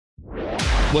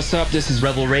What's up? This is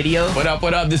Rebel Radio. What up,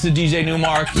 what up? This is DJ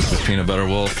Newmark. This is Peanut Butter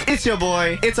Wolf. It's your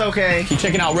boy. It's okay. Keep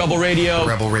checking out Rebel Radio.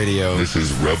 Rebel Radio. This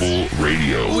is Rebel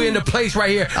Radio. We're in the place right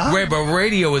here. Rebel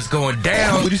Radio is going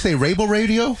down. Would you say Rebel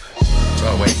Radio?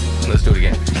 Oh, wait. Let's do it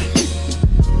again.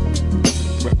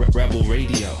 Rebel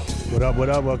Radio. What up, what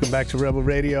up? Welcome back to Rebel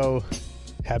Radio.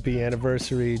 Happy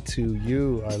anniversary to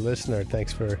you, our listener.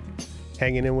 Thanks for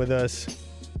hanging in with us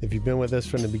if you've been with us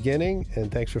from the beginning,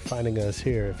 and thanks for finding us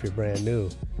here if you're brand new.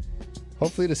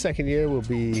 Hopefully the second year will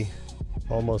be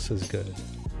almost as good.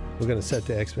 We're going to set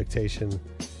the expectation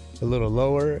a little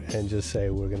lower and just say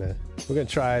we're gonna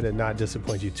try to not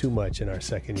disappoint you too much in our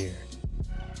second year.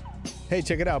 Hey,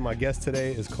 check it out. My guest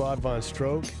today is Claude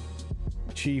VonStroke,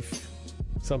 chief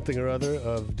something or other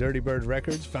of Dirtybird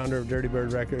Records, founder of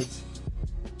Dirtybird Records,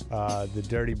 the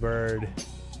Dirtybird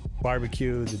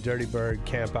BBQ, the Dirtybird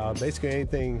Campout, basically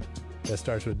anything that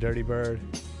starts with Dirtybird.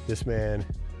 This man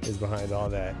is behind all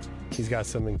that. He's got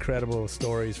some incredible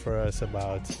stories for us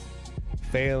about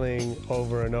failing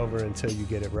over and over until you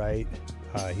get it right.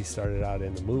 He started out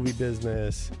in the movie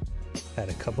business, had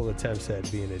a couple attempts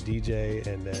at being a DJ,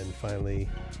 and then finally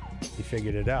he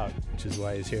figured it out, which is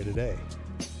why he's here today.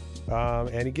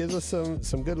 And he gives us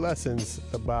some good lessons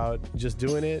about just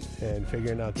doing it and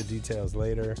figuring out the details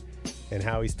later, and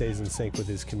how he stays in sync with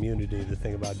his community. The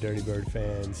thing about Dirtybird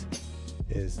fans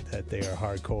is that they are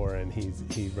hardcore, and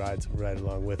he rides right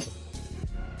along with them.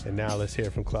 And now let's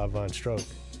hear from Claude VonStroke.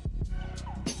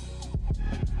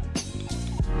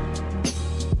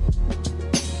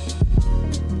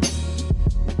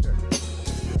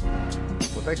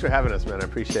 Well, thanks for having us, man. I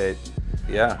appreciate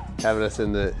having us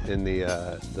in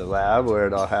the lab where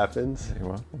it all happens. You're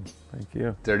welcome. Thank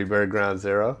you. Dirtybird Ground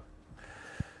Zero.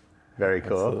 Very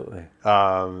cool. Absolutely.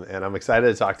 And I'm excited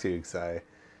to talk to you because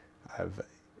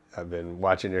I've been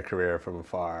watching your career from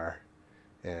afar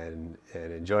and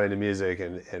enjoying the music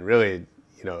and really,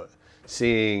 you know,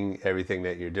 seeing everything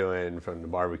that you're doing, from the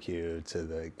barbecue to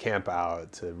the camp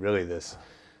out to really this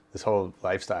whole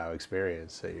lifestyle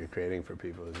experience that you're creating for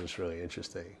people is just really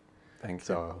interesting. Thank you.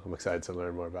 So I'm excited to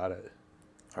learn more about it.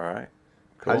 All right.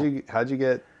 Cool. How'd you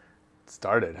get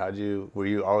started? Were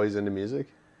you always into music?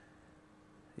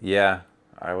 Yeah,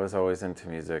 I was always into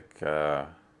music. What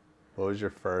was your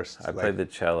first? I played the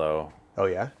cello. Oh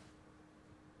yeah?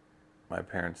 My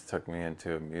parents took me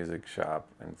into a music shop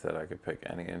and said I could pick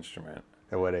any instrument.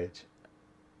 At what age?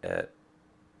 At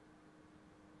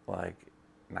like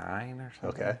 9 or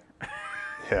something. Okay.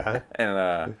 Yeah.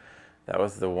 And that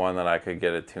was the one that I could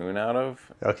get a tune out of.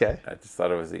 Okay. I just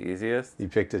thought it was the easiest. You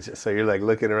picked it, so you're like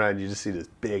looking around, you just see this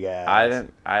big ass.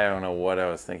 I don't know what I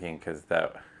was thinking, because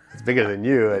it's bigger than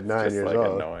you at 9 years like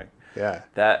old. Annoying. Yeah.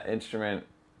 That instrument,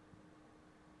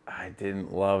 I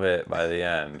didn't love it by the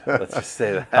end. Let's just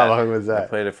say that. How long was that? I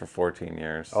played it for 14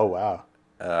 years. Oh wow.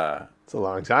 It's a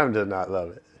long time to not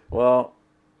love it. Well,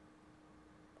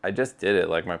 I just did it.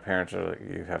 Like, my parents are like,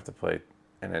 you have to play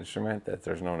an instrument that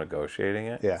there's no negotiating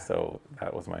it. Yeah. So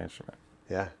that was my instrument.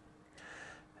 Yeah.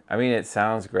 I mean, it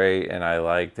sounds great and I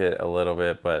liked it a little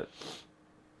bit, but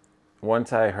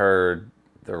once I heard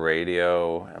the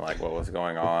radio and like what was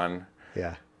going on,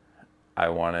 yeah, I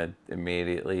wanted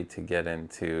immediately to get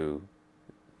into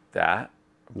that.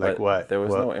 Like what? There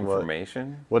was no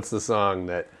information. What's the song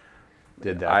that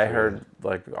did that? I heard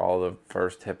like all the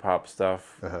first hip hop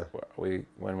stuff. Uh-huh.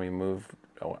 When we moved,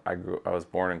 I was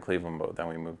born in Cleveland, but then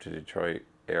we moved to Detroit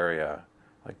area,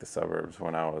 like the suburbs,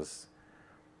 when I was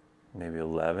maybe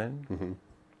 11. Mm-hmm.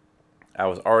 I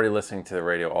was already listening to the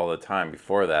radio all the time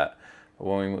before that. But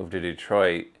when we moved to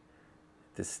Detroit,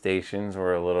 the stations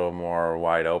were a little more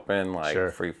wide open, like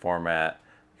free format.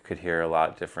 You could hear a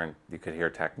lot different. You could hear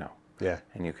techno. Yeah.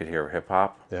 And you could hear hip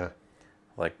hop. Yeah.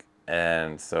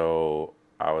 And so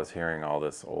I was hearing all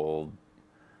this old,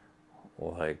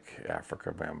 like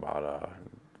Africa Bambaataa, and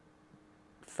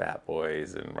Fat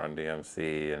Boys, and Run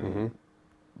DMC, and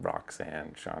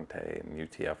Roxanne, Shantae, and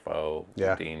UTFO,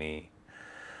 Houdini,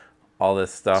 all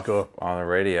this stuff on the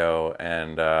radio.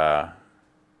 And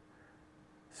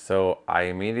so I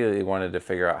immediately wanted to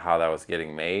figure out how that was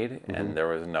getting made, and there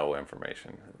was no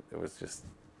information. It was just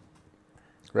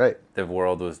the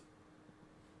world was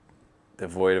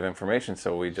devoid of information,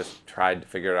 so we just tried to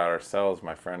figure it out ourselves.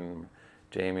 My friend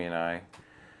Jamie and I,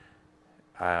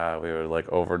 we would like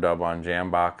overdub on jam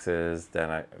boxes.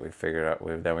 Then we figured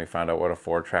out. Then we found out what a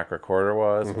 4-track recorder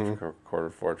was, which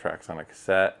recorded 4 tracks on a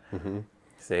cassette.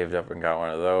 Saved up and got one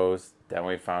of those. Then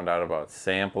we found out about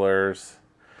samplers,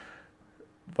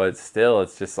 but still,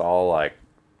 it's just all like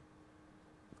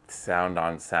sound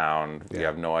on sound. We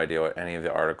have no idea what any of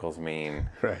the articles mean.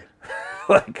 Right.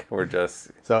 Like, we're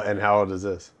just... So, and how old is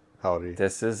this? How old are you?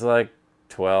 This is like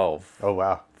 12. Oh,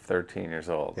 wow. 13 years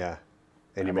old. Yeah.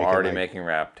 And I'm you're already making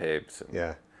rap tapes.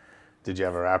 Yeah. Did you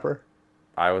have a rapper?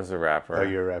 I was a rapper. Oh,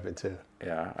 you were rapping too.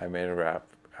 Yeah, I made a rap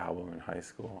album in high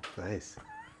school. Nice.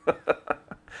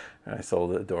 And I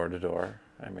sold it door to door.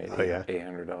 I made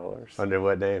 $800. Under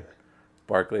what name?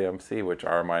 Barkley MC, which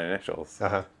are my initials.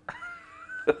 Uh-huh.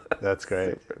 That's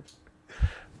great.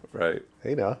 Right.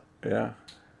 You know. Yeah.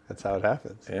 That's how it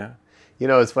happens. Yeah. You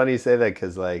know, it's funny you say that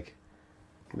because, like,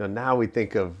 you know, now we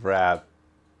think of rap,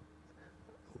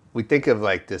 we think of,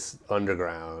 like, this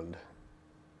underground,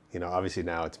 you know, obviously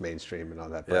now it's mainstream and all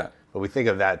that, but we think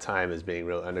of that time as being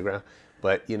real underground.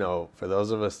 But, you know, for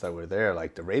those of us that were there,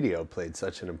 like, the radio played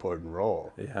such an important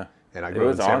role. Yeah. And I grew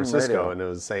up in San Francisco, and it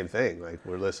was the same thing. Like,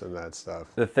 we're listening to that stuff.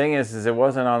 The thing is it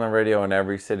wasn't on the radio in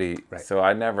every city, so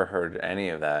I never heard any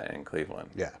of that in Cleveland.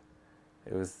 Yeah.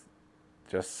 It was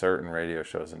just certain radio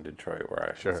shows in Detroit where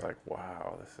I was like,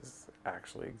 wow, this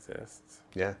actually exists.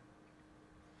 Yeah.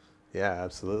 Yeah,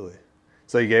 absolutely.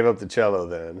 So you gave up the cello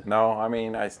then? No, I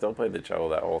mean, I still played the cello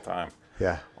that whole time.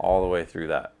 Yeah. All the way through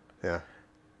that. Yeah.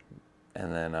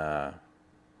 And then,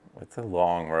 it's a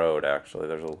long road, actually.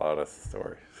 There's a lot of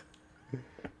stories.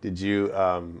 Did you,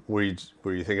 were you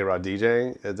thinking about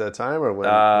DJing at that time, or when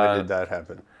did that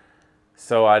happen?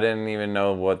 So I didn't even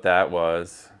know what that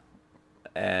was,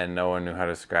 and no one knew how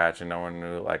to scratch, and no one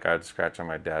knew, like, I'd scratch on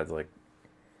my dad's, like,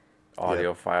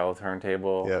 audiophile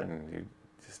turntable, and you'd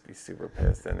just be super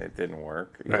pissed, and it didn't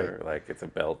work either. Like, it's a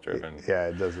belt-driven. Yeah,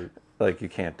 it doesn't. Like, you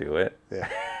can't do it. Yeah.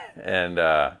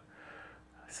 And,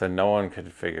 so no one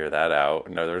could figure that out.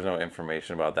 No, there was no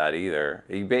information about that either.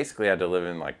 You basically had to live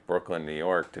in, like, Brooklyn, New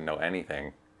York to know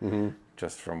anything,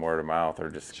 just from word of mouth, or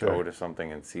just go to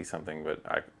something and see something. But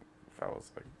I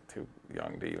was, like, too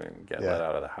young to even get let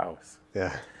out of the house.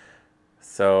 Yeah.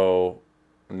 So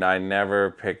I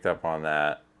never picked up on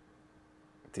that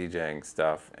DJing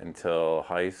stuff until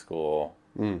high school.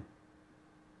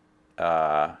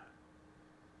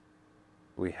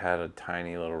 We had a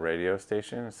tiny little radio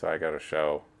station, so I got a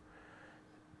show,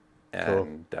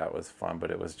 and that was fun.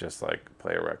 But it was just like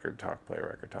play a record, talk, play a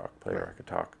record, talk, play a record,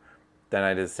 talk. Then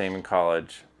I did the same in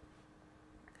college,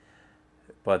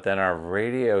 but then our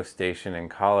radio station in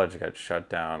college got shut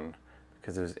down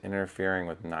because it was interfering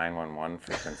with 911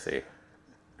 frequency.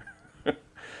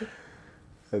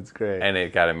 That's great. And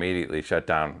it got immediately shut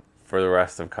down for the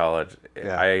rest of college.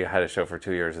 Yeah. I had a show for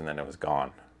 2 years, and then it was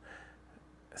gone.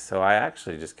 So I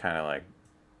actually just kind of like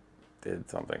did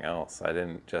something else. I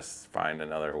didn't just find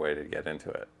another way to get into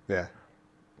it. Yeah.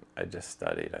 I just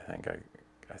studied. I think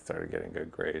I started getting good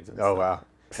grades. And stuff. Wow.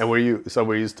 And were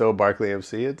you still Barkley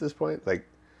MC at this point? Like,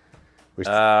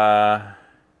 I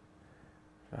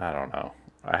don't know.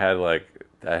 I had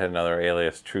another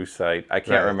alias, True Sight. I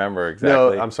can't remember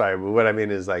exactly. No, I'm sorry. But what I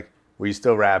mean is, like, were you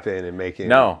still rapping and making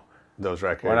those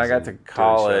records? When I got to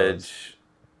college,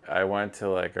 I went to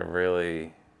like a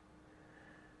really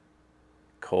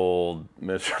cold,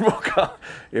 miserable college.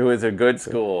 It was a good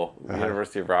school,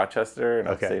 University of Rochester in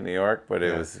upstate New York, but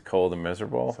it was cold and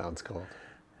miserable. Sounds cold.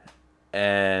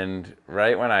 And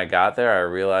right when I got there, I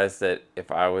realized that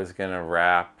if I was going to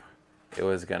rap, it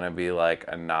was going to be like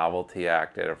a novelty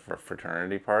act at a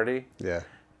fraternity party. Yeah.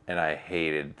 And I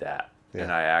hated that. Yeah.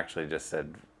 And I actually just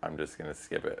said, I'm just going to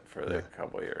skip it for the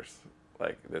couple of years.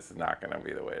 Like, this is not going to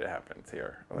be the way it happens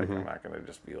here. Like, I'm not going to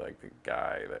just be like the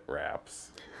guy that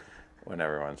raps when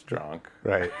everyone's drunk.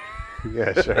 Right.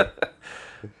 Yeah, sure.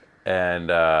 And,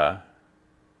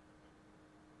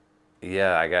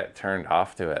 yeah, I got turned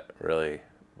off to it, really.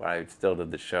 I still did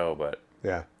the show, but...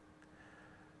 Yeah.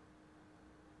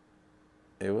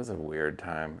 It was a weird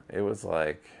time. It was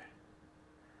like...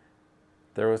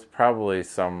 There was probably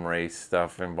some race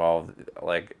stuff involved.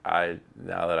 Like,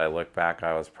 now that I look back,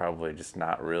 I was probably just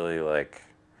not really, like...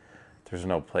 There's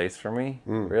no place for me,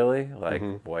 really. Like,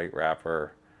 white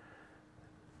rapper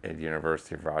at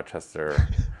University of Rochester...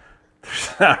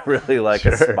 There's not really like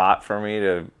a spot for me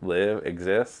to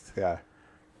exist. Yeah.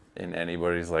 In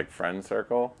anybody's like friend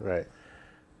circle. Right.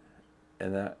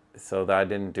 And so I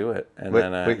didn't do it. And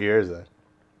what year is that?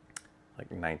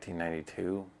 Like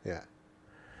 1992. Yeah.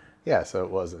 Yeah, so it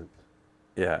wasn't.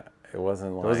 Yeah, it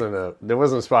wasn't like. There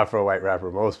wasn't a spot for a white rapper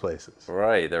most places.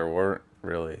 Right, there weren't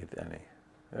really any.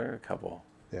 There were a couple.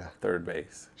 Yeah. Third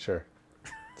base. Sure.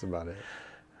 That's about it.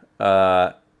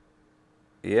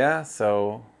 Yeah,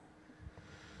 so.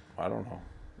 I don't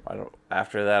know.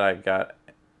 After that, I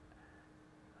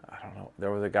don't know. There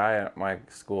was a guy at my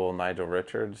school, Nigel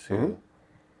Richards, who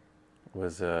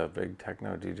was a big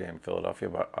techno DJ in Philadelphia.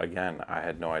 But again, I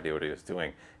had no idea what he was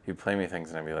doing. He'd play me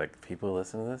things, and I'd be like, "People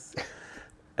listen to this?"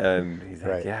 And he's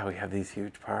like, Right. yeah, we have these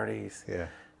huge parties. Yeah.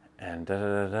 And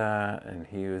da-da-da-da. And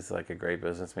he was like a great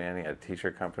businessman. He had a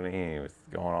t-shirt company. He was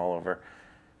going all over.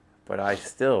 But I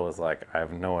still was like, I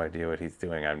have no idea what he's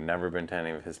doing. I've never been to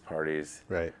any of his parties.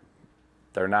 Right.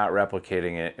 They're not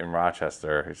replicating it in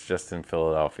Rochester. It's just in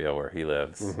Philadelphia where he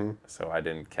lives. So I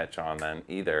didn't catch on then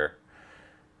either.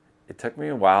 It took me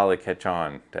a while to catch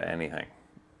on to anything.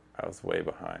 I was way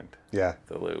behind Yeah.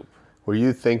 the loop. Were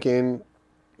you thinking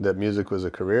that music was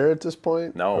a career at this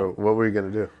point? No. Or what were you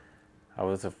going to do? I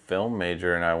was a film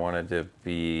major and I wanted to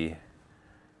be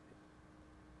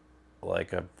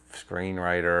like a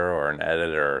screenwriter or an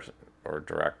editor or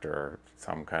director or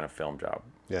some kind of film job.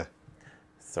 Yeah.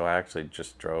 So I actually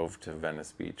just drove to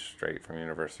Venice Beach straight from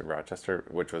University of Rochester,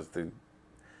 which was I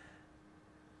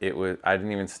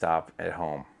didn't even stop at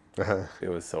home. It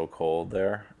was so cold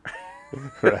there.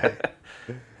 Right.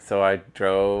 So I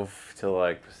drove to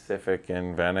like Pacific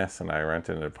in Venice and I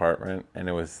rented an apartment and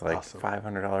it was like Awesome.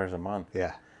 $500 a month.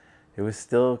 Yeah. It was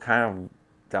still kind of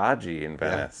dodgy in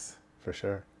Venice. For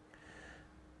sure.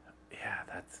 Yeah,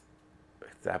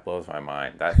 that blows my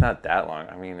mind. That's not that long.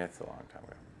 I mean, it's a long time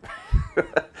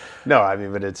ago. No, I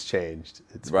mean, but it's changed.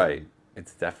 It's Right.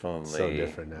 It's definitely so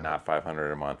different now. not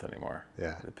 $500 a month anymore.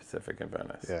 Yeah. The Pacific in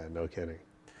Venice. Yeah, no kidding.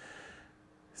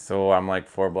 So I'm like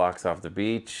 4 blocks off the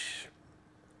beach,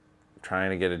 trying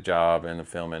to get a job in the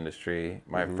film industry.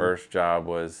 My first job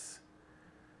was,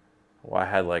 I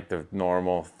had like the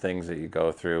normal things that you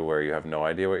go through where you have no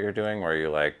idea what you're doing, where you're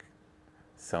like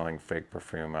selling fake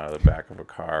perfume out of the back of a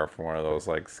car for one of those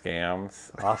like scams.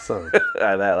 Awesome.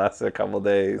 That lasted a couple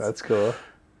days. That's cool.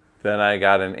 Then I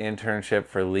got an internship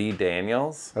for Lee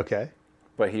Daniels, Okay.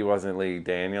 but he wasn't Lee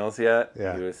Daniels yet.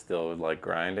 Yeah. He was still like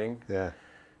grinding. Yeah.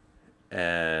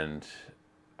 And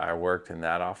I worked in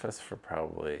that office for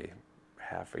probably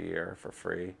half a year for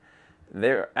free. They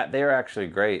were actually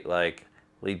great. Like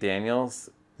Lee Daniels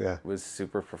Yeah. was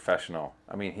super professional.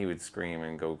 I mean, he would scream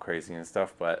and go crazy and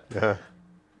stuff, but Yeah.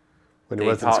 When he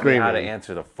they wasn't taught screaming. me how to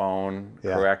answer the phone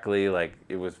Yeah. correctly. Like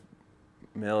it was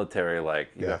military. Like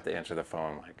you Yeah. have to answer the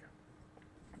phone like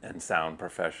and sound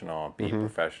professional, be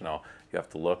professional. You have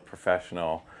to look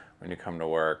professional when you come to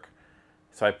work.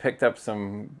 So I picked up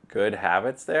some good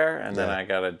habits there, and then Yeah. I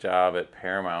got a job at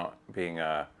Paramount being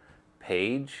a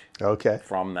page Okay.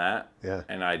 from that. Yeah.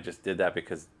 And I just did that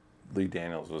because Lee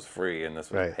Daniels was free and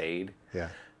this was Right. paid. Yeah.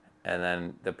 And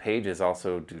then the pages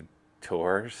also do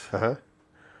tours. Uh-huh.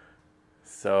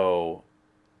 So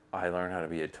I learned how to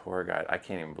be a tour guide. I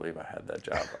can't even believe I had that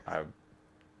job.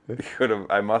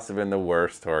 I must have been the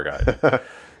worst tour guide.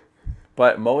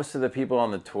 But most of the people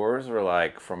on the tours were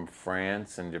like from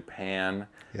France and Japan.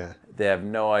 Yeah. They have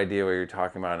no idea what you're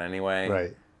talking about anyway.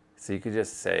 Right. So you could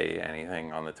just say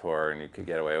anything on the tour and you could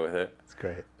get away with it. That's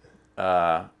great.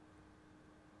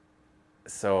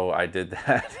 So I did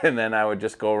that, and then I would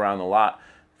just go around the lot.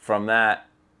 From that,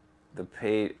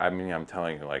 I'm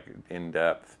telling you, like, in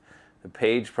depth, the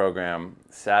page program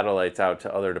satellites out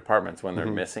to other departments when they're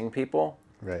missing people.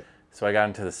 Right. So I got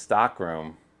into the stock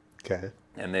room, Okay.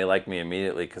 and they liked me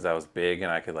immediately because I was big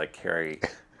and I could, like, carry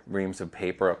reams of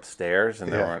paper upstairs,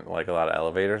 and there Yeah. weren't, like, a lot of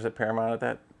elevators at Paramount at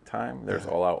that time. There's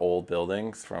all our old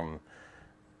buildings from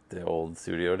the old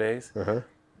studio days. Uh-huh.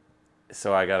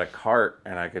 So I got a cart,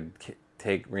 and I could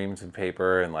take reams of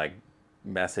paper and like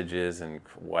messages and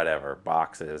whatever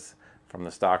boxes from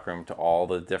the stockroom to all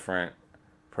the different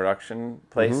production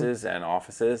places and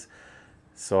offices.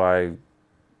 So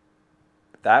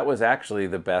that was actually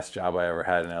the best job I ever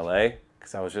had in LA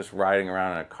because I was just riding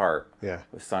around in a cart Yeah.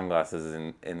 with sunglasses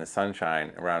in the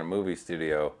sunshine around a movie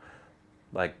studio,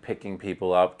 like picking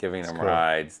people up, giving them cool.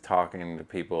 rides, talking to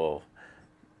people.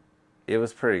 It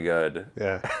was pretty good.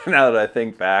 Yeah. Now that I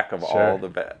think back of Sure. all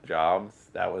the jobs,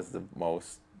 that was the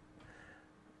most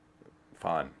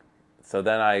fun. So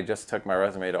then I just took my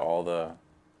resume to all the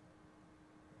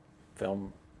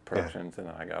film productions, and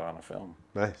then I got on a film.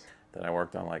 Nice. Then I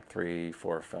worked on like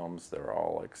 3-4 films. They were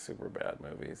all like super bad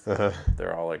movies. Uh-huh.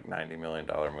 They're all like $90 million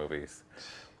movies.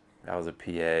 I was a PA,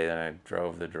 then I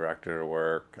drove the director to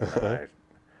work,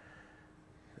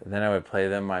 and then I would play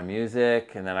them my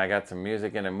music, and then I got some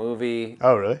music in a movie.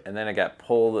 Oh, really? And then it got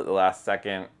pulled at the last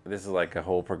second. This is like a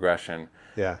whole progression,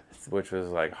 Yeah. which was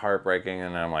like heartbreaking.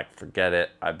 And then I'm like, forget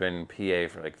it. I've been PA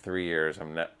for like 3 years.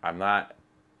 I'm not.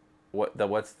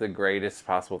 What's the greatest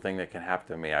possible thing that can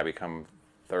happen to me? I become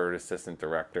third assistant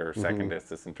director, second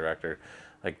assistant director.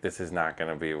 Like this is not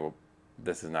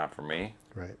for me.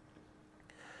 Right.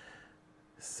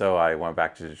 So I went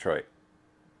back to Detroit.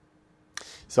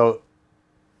 So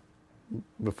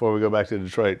before we go back to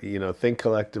Detroit, think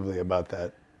collectively about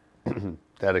that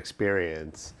that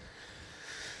experience.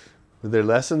 Were there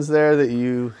lessons there that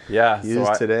you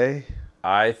use today?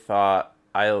 I thought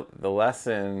the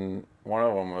lesson, one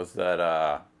of them was that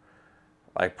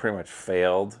I pretty much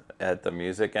failed at the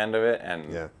music end of it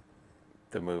and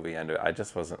the movie end of it. I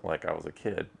just wasn't like I was a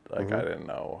kid. Like I didn't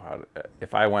know how to.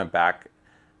 If I went back,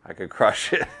 I could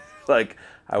crush it. Like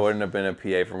I wouldn't have been a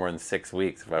PA for more than 6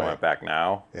 weeks if I went back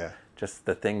now. Yeah. Just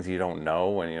the things you don't know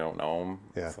when you don't know them.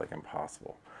 Yeah. It's like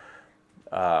impossible.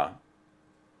 But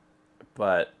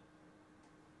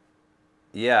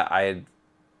yeah, I'd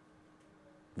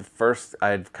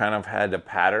kind of had a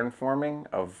pattern forming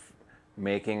of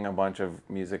making a bunch of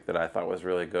music that I thought was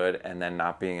really good and then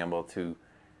not being able to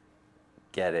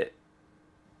get it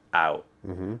out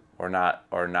or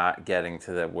not getting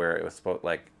to where it was supposed,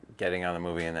 like getting on the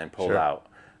movie and then pulled out,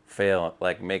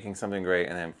 like making something great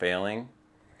and then failing.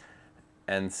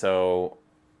 And so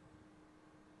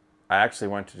I actually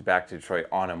went back to Detroit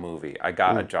on a movie. I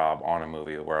got a job on a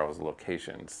movie where I was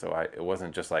locationed. So it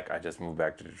wasn't just like I just moved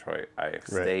back to Detroit. I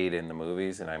stayed in the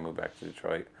movies and I moved back to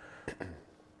Detroit.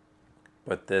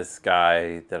 But this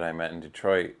guy that I met in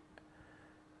Detroit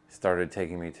started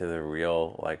taking me to the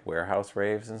real like warehouse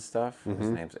raves and stuff. His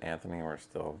name's Anthony. We're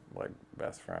still like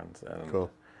best friends. And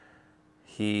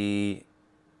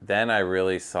then I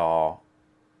really saw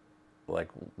like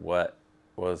what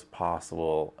was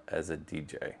possible as a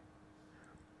DJ.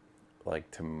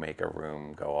 Like to make a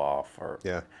room go off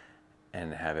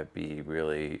and have it be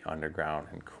really underground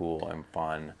and cool and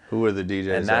fun. Who were the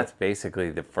DJs? And that's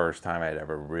basically the first time I'd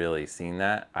ever really seen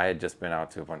that. I had just been out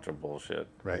to a bunch of bullshit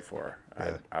before.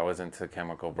 Yeah. I was into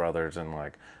Chemical Brothers and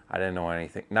like I didn't know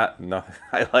anything. Nothing.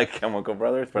 I like Chemical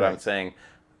Brothers, but I'm saying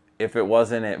if it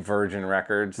wasn't at Virgin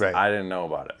Records, I didn't know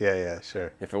about it. Yeah,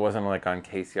 sure. If it wasn't like on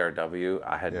KCRW,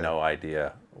 I had no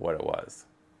idea what it was.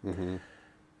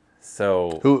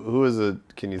 So who was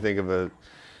can you think of a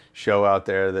show out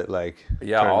there that like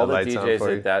all the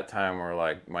DJs at that time were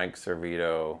like Mike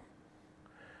Servito,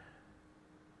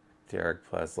 Derek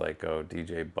Pleslako,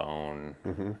 DJ Bone,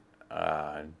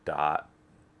 Dot,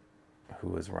 who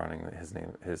was running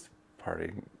his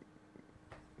party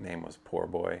name was Poor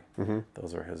Boy.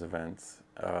 Those were his events.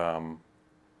 Brian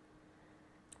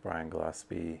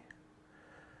Gillespie.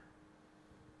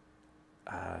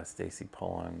 Stacy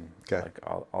Pullen, like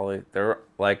they're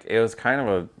like it was kind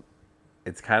of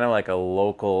it's kind of like a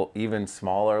local, even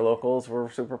smaller locals were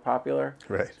super popular.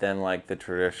 Than like the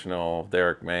traditional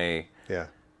Derek May. Yeah.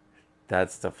 That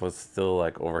stuff was still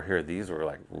like over here. These were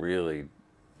like really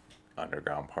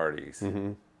underground parties.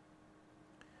 I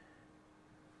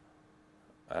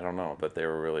don't know, but they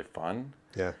were really fun.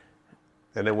 Yeah.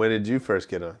 And then when did you first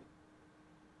get on?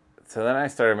 So then I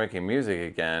started making music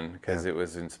again because it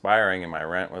was inspiring and my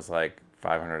rent was like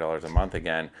 $500 a month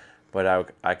again.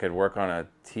 But I could work on a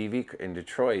TV in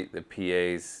Detroit. The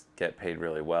PAs get paid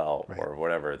really well or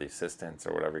whatever, the assistants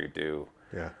or whatever you do.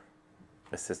 Yeah.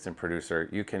 Assistant producer,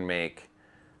 you can make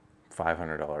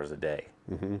 $500 a day.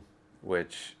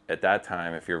 Which at that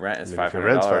time, if your rent is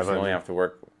 $500, you only have to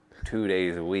work 2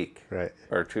 days a week.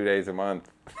 Or 2 days a month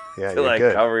to like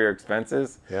cover your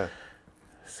expenses. Yeah.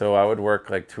 So I would work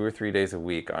like 2 or 3 days a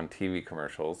week on TV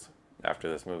commercials after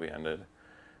this movie ended.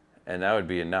 And that would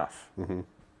be enough. And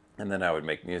then I would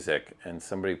make music. And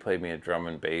somebody played me a drum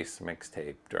and bass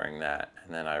mixtape during that.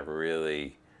 And then I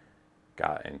really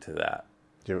got into that.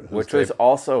 Which was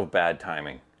also bad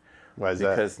timing. Why is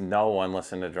that? Because no one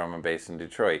listened to drum and bass in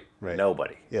Detroit.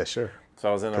 Nobody. Yeah, sure. So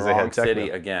I was in the wrong city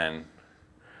again.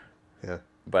 Yeah.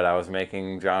 But I was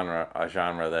making a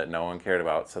genre that no one cared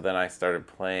about. So then I started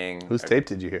playing. Whose tape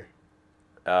did you hear?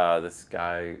 This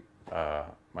guy,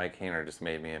 Mike Hayner, just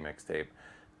made me a mixtape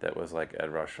that was like Ed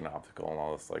Rush and Optical and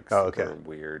all this like super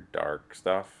weird, dark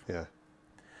stuff. Yeah.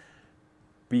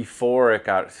 Before it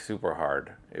got super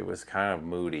hard, it was kind of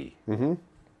moody.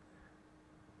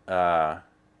 But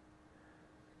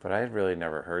I had really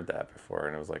never heard that before,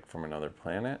 and it was like from another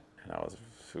planet, and I was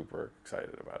super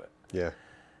excited about it. Yeah.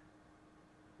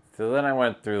 So then I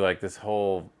went through like this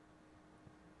whole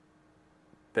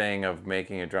thing of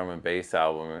making a drum and bass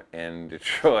album in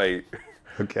Detroit.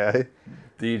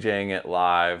 DJing it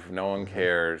live. No one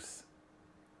cares.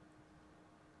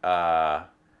 But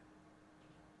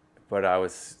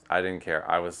I didn't care.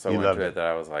 I was so into it that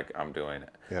I was like, I'm doing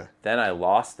it. Yeah. Then I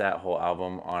lost that whole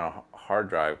album on a hard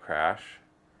drive crash.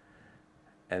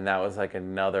 And that was like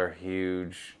another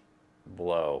huge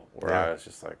blow where I was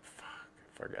just like, fuck,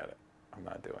 forget it. I'm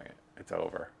not doing it. It's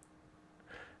over.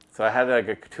 So I had like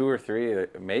a 2 or 3,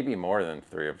 maybe more than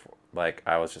 3 or 4. Like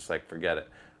I was just like, forget it.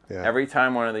 Yeah. Every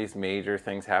time one of these major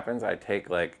things happens, I take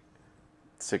like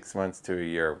 6 months to a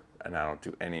year and I don't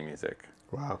do any music.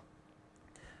 Wow.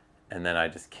 and then I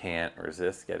just can't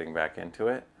resist getting back into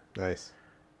it. Nice.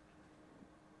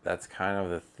 That's kind of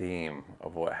the theme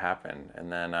of what happened.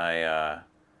 And then I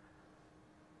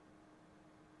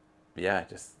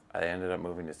ended up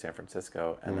moving to San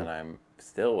Francisco, and then I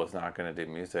still was not going to do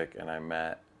music, and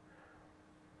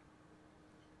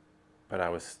but I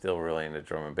was still really into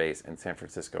drum and bass, and San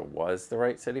Francisco was the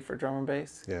right city for drum and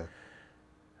bass. Yeah.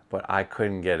 But I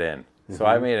couldn't get in. So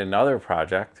I made another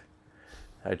project.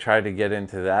 I tried to get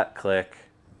into that clique,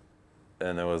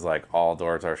 and it was like, all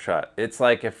doors are shut. It's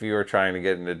like if you were trying to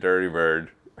get into Dirtybird.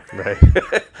 Right.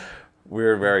 We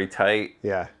were very tight.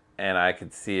 Yeah. And I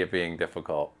could see it being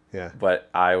difficult. Yeah. But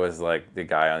I was like the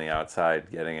guy on the outside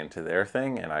getting into their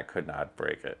thing, and I could not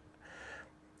break it.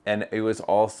 And it was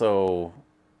also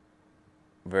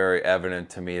very evident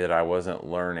to me that I wasn't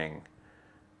learning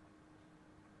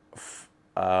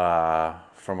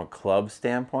from a club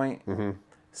standpoint.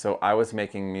 So I was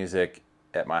making music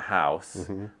at my house,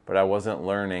 but I wasn't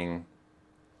learning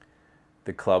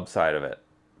the club side of it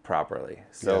properly.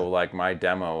 So like my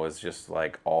demo was just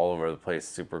like all over the place,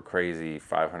 super crazy,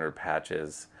 500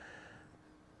 patches,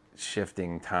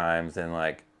 shifting times, and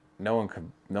like no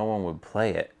one would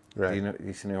play it. Right. Do you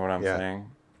know what I'm saying?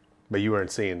 But you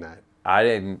weren't seeing that. I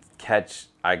didn't catch.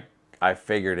 I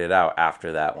figured it out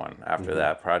after that one. After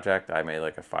that project, I made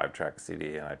like a 5-track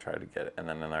CD, and I tried to get it. And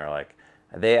then they're like,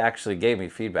 they actually gave me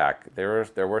feedback. There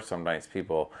were some nice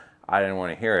people. I didn't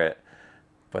want to hear it,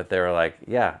 but they were like,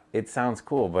 yeah, it sounds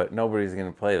cool, but nobody's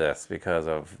gonna play this because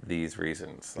of these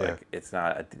reasons. Like it's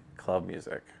not a club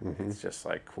music. It's just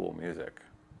like cool music.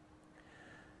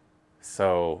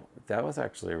 So that was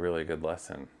actually a really good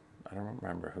lesson. I don't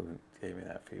remember who gave me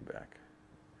that feedback.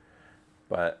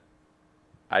 But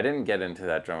I didn't get into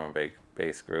that drum and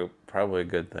bass group. Probably a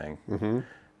good thing.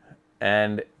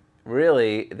 And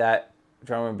really, that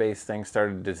drum and bass thing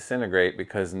started to disintegrate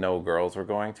because no girls were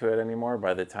going to it anymore.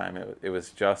 By the time it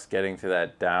was just getting to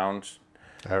that down.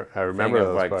 I remember thing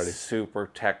of those like parties. super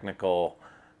technical,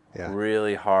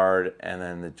 really hard, and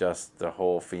then the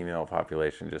whole female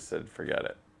population just said, forget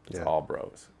it. It's all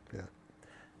bros. Yeah.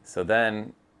 So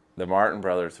then the Martin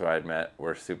brothers, who I'd met,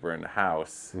 were super into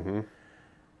house.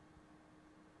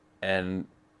 And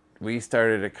we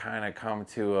started to kind of come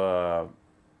to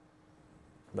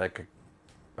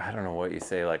I don't know what you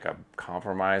say, like a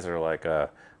compromise, or like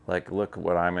look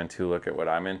what I'm into, look at what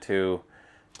I'm into.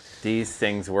 These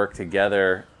things work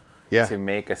together to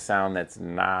make a sound that's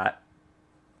not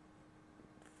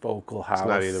vocal house. It's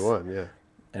not either one, yeah.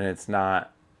 And it's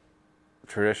not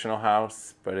traditional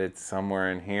house, but it's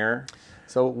somewhere in here.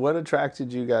 So what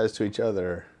attracted you guys to each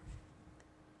other?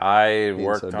 I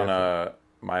worked on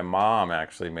my mom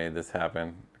actually made this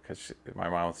happen, because my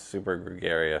mom's super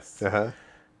gregarious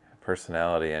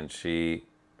personality, and she,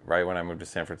 right when I moved to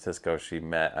San Francisco, she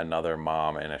met another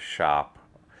mom in a shop,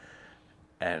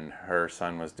 and her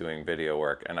son was doing video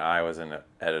work, and I was an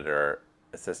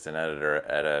assistant editor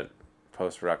at a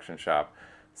post-production shop.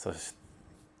 So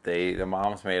the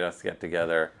moms made us get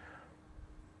together,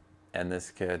 and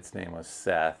this kid's name was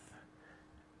Seth,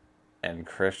 and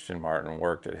Christian Martin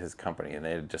worked at his company, and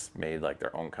they had just made like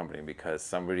their own company because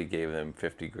somebody gave them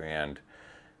 $50,000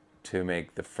 to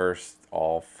make the first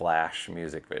all Flash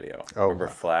music video. Remember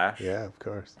Flash? Yeah, of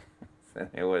course.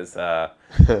 It was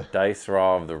Dice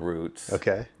Raw of the Roots on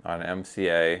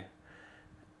MCA,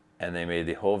 and they made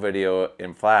the whole video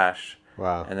in Flash.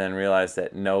 Wow. And then realized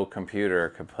that no computer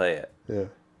could play it. Yeah.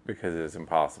 Because it was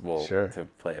impossible to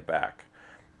play it back.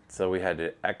 So we had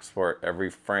to export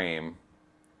every frame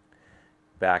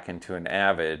back into an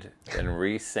Avid and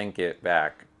resync it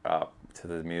back up to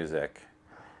the music,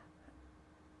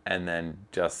 and then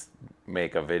just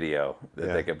make a video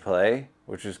that they could play,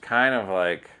 which is kind of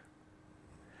like,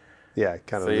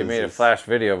 so you made a Flash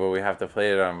video, but we have to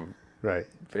play it on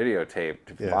videotape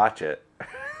to watch it.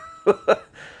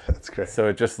 That's great. So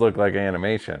it just looked like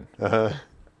animation.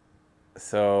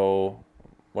 So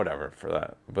whatever for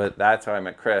that, but that's how I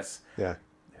met Chris.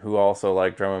 Who also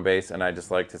liked drum and bass, and I just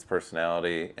liked his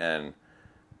personality, and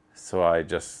so I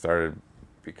just started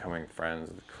becoming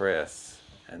friends with Chris,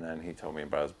 and then he told me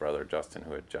about his brother Justin,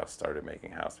 who had just started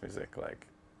making house music like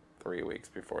 3 weeks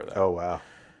before that. Oh, wow.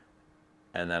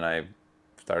 And then I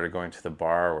started going to the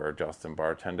bar where Justin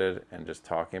bartended and just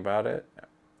talking about it,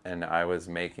 and I was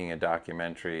making a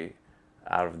documentary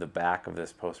out of the back of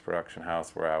this post-production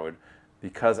house where I would,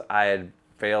 because I had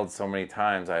failed so many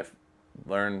times, I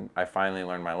finally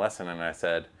learned my lesson, and I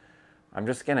said, I'm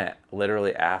just gonna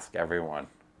literally ask everyone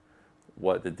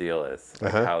what the deal is,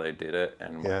 like how they did it,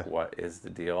 and what is the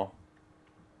deal.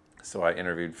 So I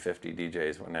interviewed 50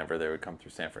 DJs whenever they would come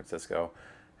through San Francisco,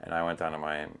 and I went down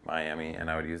to Miami, and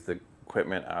I would use the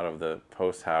equipment out of the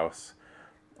post house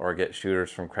or get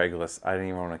shooters from Craigslist. I didn't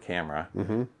even own a camera,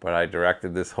 but I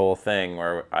directed this whole thing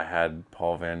where I had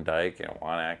Paul Van Dyke and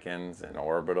Juan Atkins and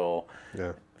Orbital,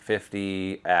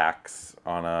 50 acts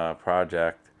on a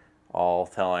project, all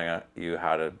telling you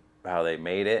how they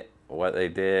made it, what they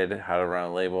did, how to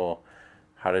run a label,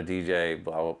 how to DJ,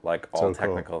 blah, blah, like all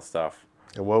technical stuff.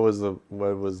 And what was the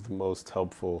most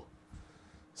helpful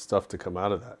stuff to come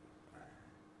out of that?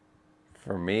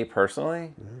 For me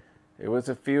personally, it was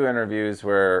a few interviews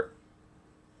where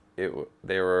they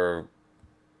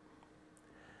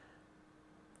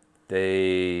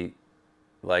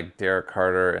like Derek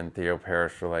Carter and Theo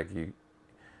Parrish were like,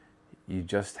 you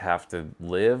just have to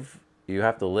live. You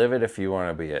have to live it if you want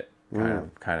to be it.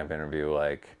 Kind of interview.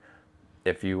 Like,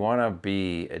 if you want to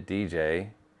be a DJ,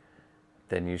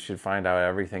 then you should find out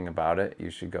everything about it. You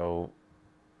should go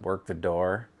work the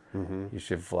door. You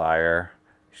should flyer.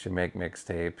 You should make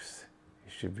mixtapes.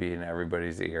 You should be in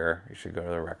everybody's ear. You should go to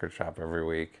the record shop every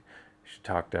week. You should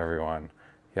talk to everyone.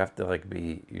 You have to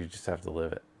you just have to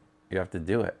live it. You have to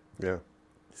do it. Yeah.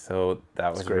 So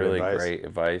that was really great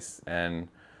advice. And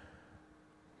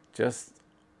just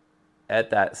at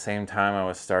that same time, I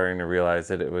was starting to realize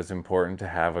that it was important to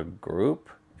have a group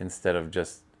instead of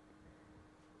just,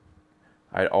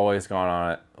 I'd always gone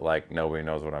on it like nobody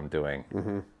knows what I'm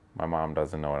doing. My mom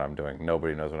doesn't know what I'm doing.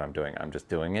 Nobody knows what I'm doing. I'm just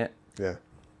doing it. Yeah.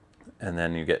 And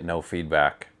then you get no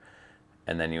feedback.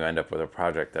 And then you end up with a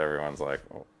project that everyone's like,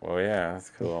 well, yeah, that's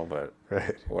cool, but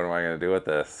what am I going to do with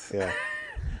this? Yeah.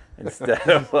 Instead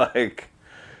of like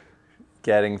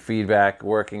getting feedback,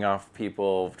 working off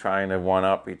people, trying to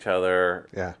one-up each other,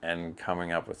 and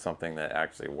coming up with something that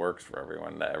actually works for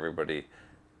everyone, that everybody,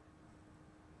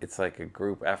 it's like a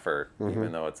group effort,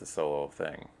 even though it's a solo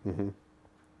thing.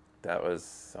 That was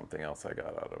something else I got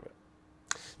out of it.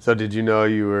 So did you know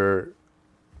you were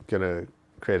going to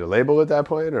create a label at that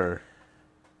point, or?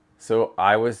 So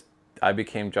I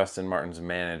became Justin Martin's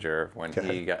manager when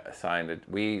he got assigned.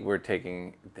 We were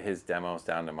taking his demos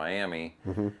down to Miami,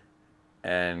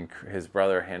 and his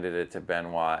brother handed it to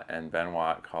Ben Watt, and Ben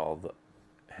Watt called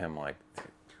him like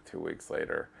 2 weeks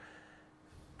later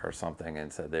or something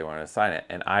and said they wanted to sign it.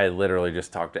 And I literally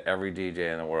just talked to every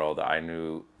DJ in the world. I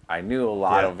knew a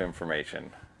lot of information,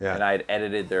 and I'd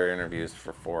edited their interviews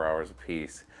for 4 hours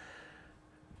apiece.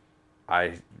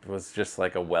 I was just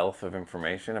like a wealth of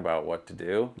information about what to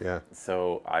do. Yeah.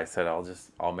 So I said,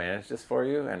 I'll manage this for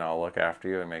you, and I'll look after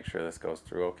you and make sure this goes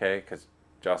through okay, because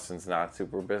Justin's not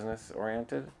super business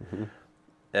oriented.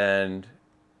 And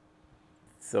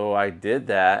so I did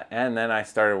that, and then I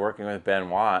started working with Ben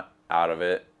Watt out of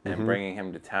it and bringing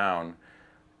him to town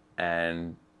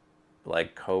and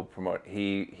like co-promote.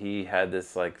 He had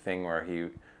this like thing where he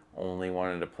only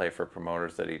wanted to play for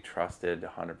promoters that he trusted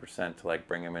 100% to like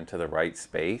bring him into the right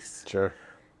space. Sure.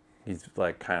 He's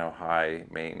like kind of high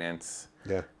maintenance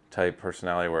type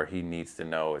personality where he needs to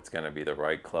know it's going to be the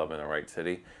right club in the right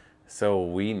city. So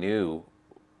we knew,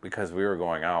 because we were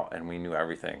going out and we knew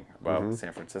everything about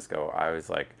San Francisco, I was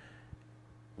like,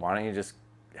 why don't you just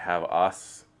have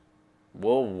us,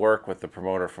 we'll work with the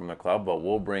promoter from the club, but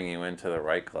we'll bring you into the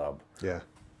right club. Yeah.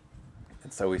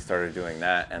 And so we started doing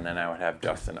that, and then I would have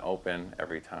Justin open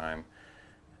every time.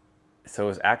 So it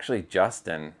was actually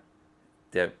Justin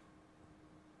that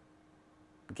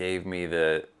gave me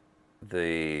the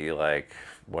like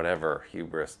whatever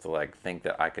hubris to like think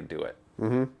that I could do it.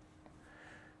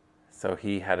 So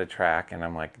he had a track, and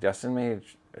I'm like, Justin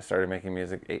started making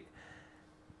music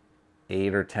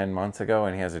eight or 10 months ago,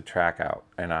 and he has a track out,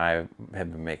 and I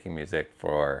have been making music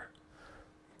for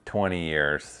 20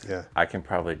 years. Yeah, I can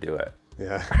probably do it.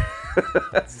 Yeah.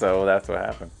 So that's what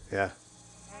happened. Yeah.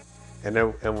 And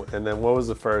then what was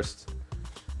the first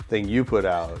thing you put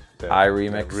out? I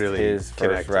remixed really his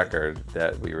first record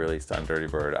that we released on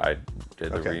Dirtybird. I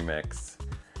did the remix.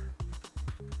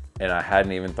 And I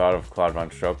hadn't even thought of Claude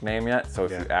VonStroke name yet. So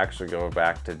if you actually go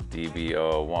back to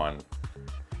DB001,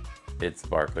 it's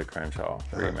Barclay Crenshaw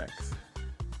remix.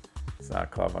 It's not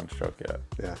Claude VonStroke yet.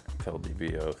 Yeah. Until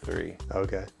DB03.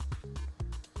 Okay.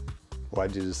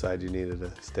 Why'd you decide you needed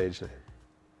a stage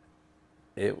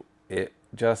name? It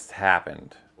just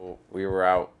happened. We were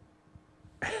out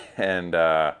and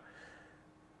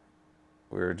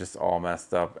we were just all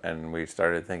messed up, and we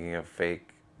started thinking of fake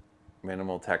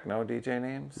minimal techno DJ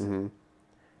names,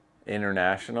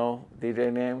 international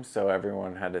DJ names. So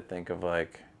everyone had to think of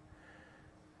like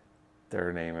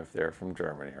their name if they're from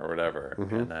Germany or whatever.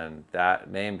 And then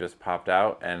that name just popped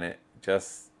out, and it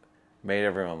just made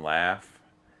everyone laugh.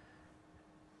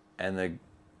 And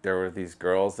there were these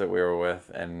girls that we were with,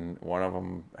 and one of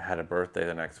them had a birthday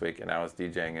the next week, and I was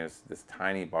DJing at this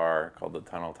tiny bar called the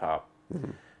Tunnel Top.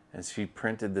 Mm-hmm. And she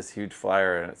printed this huge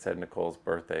flyer, and it said Nicole's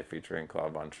birthday featuring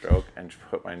Claude VonStroke, and she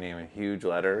put my name in huge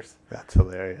letters. That's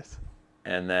hilarious.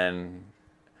 And then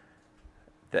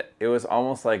it was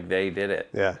almost like they did it.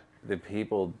 Yeah. The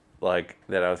people like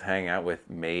that I was hanging out with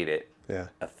made it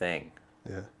a thing.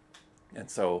 Yeah. And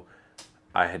so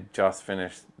I had just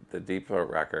finished the Deep Throat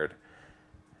record,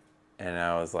 and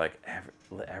I was like,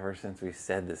 ever since we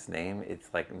said this name, it's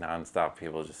like nonstop.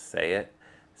 People just say it.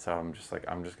 So I'm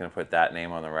just gonna put that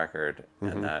name on the record,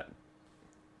 and that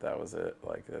was it.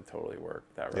 Like, that totally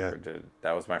worked. That record did.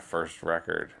 That was my first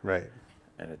record, right?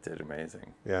 And it did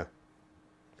amazing. Yeah.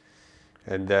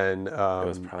 And then it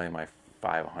was probably my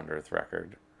 500th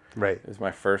record. Right. It was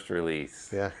my first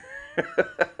release. Yeah.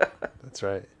 That's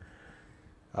right.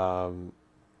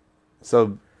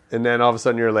 So, and then all of a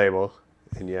sudden you're a label,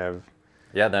 and you have.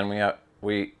 Yeah. Then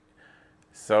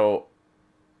so.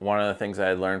 One of the things I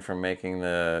had learned from making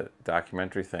the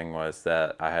documentary thing was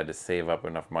that I had to save up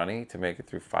enough money to make it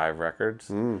through 5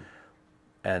 records. And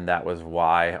that was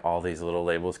why all these little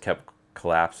labels kept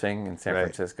collapsing in San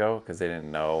Francisco, because they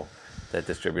didn't know that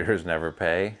distributors never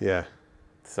pay. Yeah.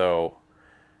 So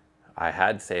I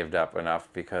had saved up enough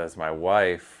because my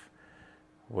wife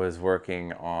was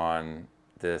working on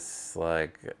this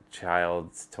like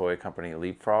child's toy company,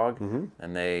 Leapfrog,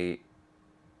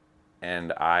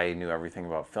 and I knew everything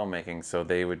about filmmaking, so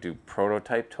they would do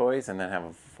prototype toys and then have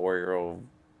a 4-year-old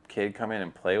kid come in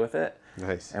and play with it.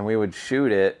 Nice. And we would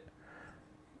shoot it,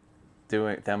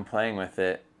 them playing with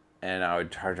it, and I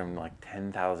would charge them like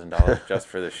 $10,000 just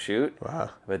for the shoot. Wow.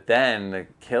 But then the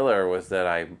killer was that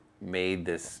I made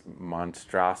this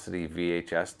monstrosity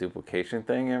VHS duplication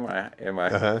thing in my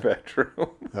bedroom.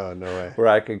 Oh, no way. Where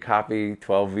I could copy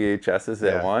 12 VHSs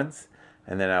at once.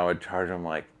 And then I would charge them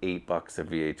like $8 a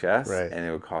VHS, and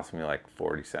it would cost me like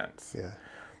 40 cents. Yeah.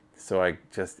 So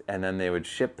and then they would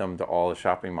ship them to all the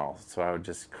shopping malls. So I would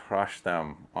just crush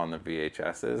them on the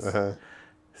VHSs.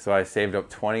 So I saved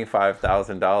up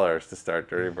 $25,000 to start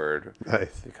Dirtybird.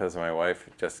 Nice. Because my wife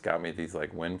just got me these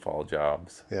like windfall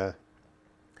jobs. Yeah.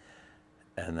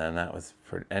 And then that was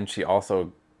and she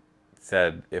also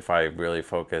said if I really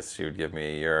focused, she would give me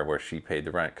a year where she paid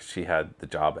the rent, because she had the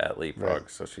job at Leapfrog,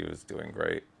 so she was doing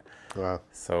great. Wow.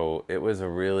 So it was a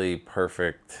really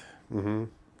perfect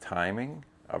timing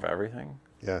of everything.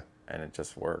 Yeah. And it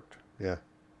just worked. Yeah.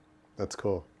 That's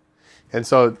cool. And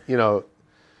so,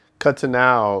 cut to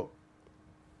now,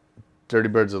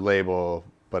 Dirtybird's a label,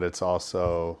 but it's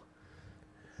also,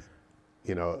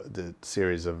 the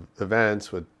series of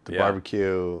events with the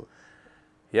barbecue.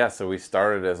 Yeah, so we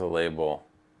started as a label,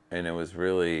 and it was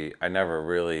really, I never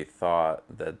really thought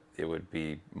that it would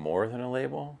be more than a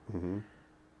label,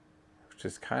 which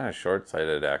is kind of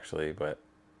short-sighted actually, but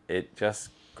it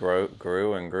just grew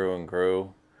and grew and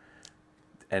grew,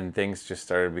 and things just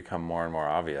started to become more and more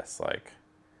obvious, like,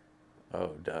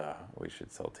 oh, duh, we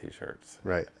should sell t-shirts.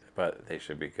 Right. But they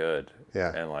should be good.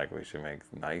 Yeah. And, like, we should make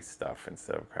nice stuff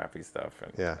instead of crappy stuff.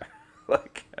 And, yeah.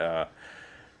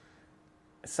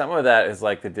 Some of that is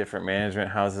like the different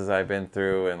management houses I've been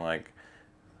through, and like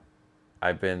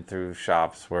I've been through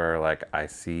shops where like I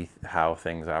see how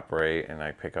things operate and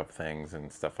I pick up things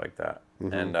and stuff like that.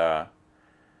 And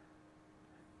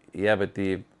but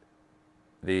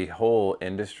the whole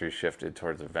industry shifted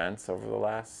towards events over the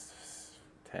last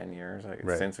 10 years.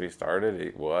 Since we started,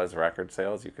 it was record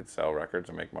sales. You could sell records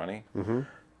and make money.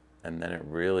 And then it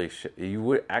really,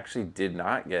 did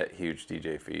not get huge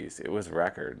DJ fees. It was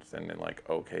records and then like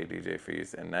okay DJ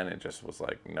fees. And then it just was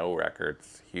like no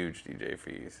records, huge DJ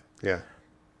fees. Yeah.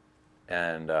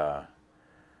 And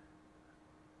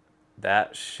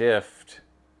that shift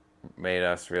made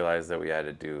us realize that we had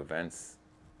to do events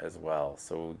as well.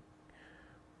 So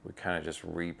we kind of just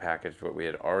repackaged what we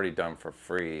had already done for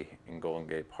free in Golden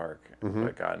Gate Park,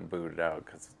 but gotten booted out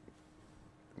because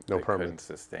no they permits. couldn't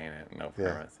sustain it, no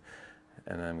permits.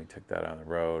 And then we took that on the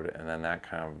road, and then that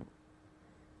kind of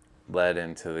led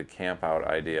into the Campout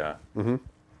idea.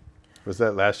 Was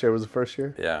that last year? Was the first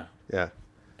year? Yeah. Yeah.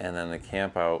 And then the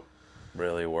Campout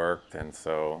really worked, and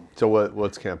so. So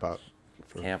what's Campout?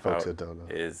 Campout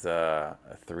is a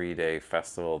 3-day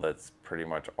festival that's pretty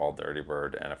much all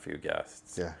Dirtybird and a few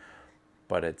guests. Yeah.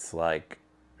 But it's like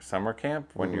summer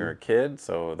camp when you're a kid,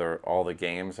 so all the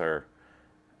games are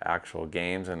actual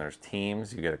games, and there's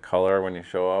teams. You get a color when you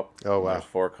show up. Oh, wow. There's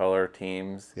 4 color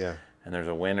teams. Yeah. And there's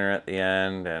a winner at the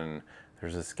end, and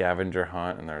there's a scavenger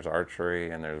hunt, and there's archery,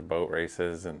 and there's boat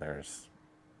races, and there's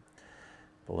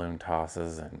balloon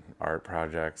tosses and art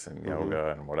projects and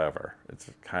yoga and whatever. It's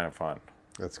kind of fun.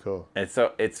 That's cool. And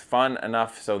so it's fun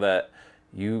enough so that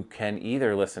you can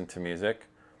either listen to music,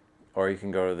 or you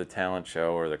can go to the talent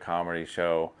show or the comedy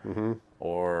show,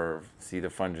 or see the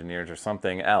Fungineers or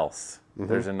something else.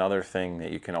 There's another thing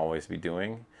that you can always be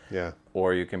doing. Yeah.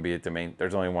 Or you can be at the main.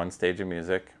 There's only one stage of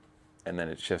music, and then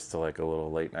it shifts to like a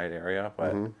little late night area.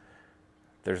 But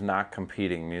there's not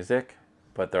competing music,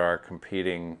 but there are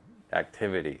competing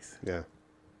activities. Yeah.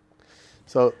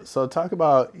 So talk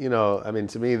about, I mean,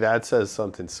 to me, that says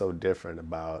something so different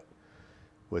about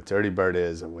what Dirtybird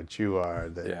is and what you are,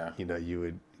 that, you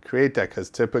would create that, because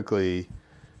typically,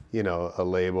 a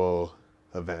label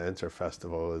event or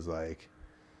festival is like,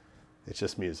 it's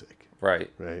just music.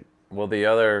 Right. Right. Well,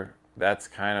 that's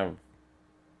kind of,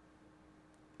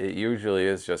 it usually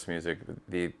is just music.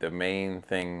 The main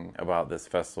thing about this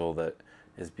festival that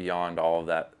is beyond all of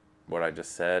that, what I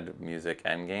just said, music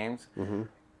and games,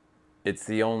 it's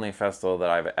the only festival that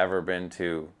I've ever been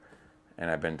to, and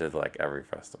I've been to like every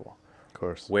festival, of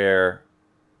course, where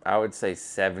I would say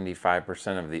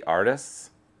 75% of the artists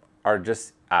are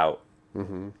just out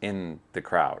in the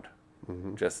crowd,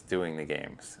 just doing the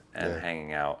games and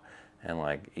hanging out and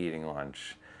like eating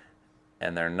lunch.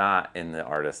 And they're not in the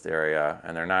artist area,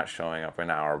 and they're not showing up an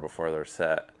hour before their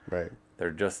set. Right. They're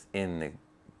just in the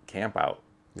campout.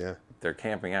 Yeah. They're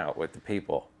camping out with the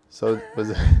people. So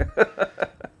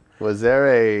was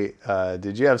there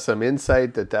did you have some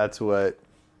insight that that's what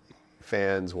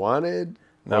fans wanted?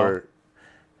 No. Or?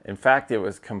 In fact, it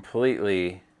was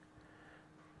completely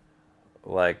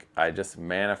like I just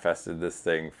manifested this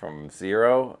thing from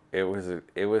zero. It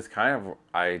was kind of,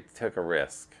 I took a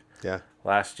risk. Yeah.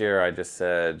 Last year, I just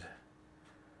said,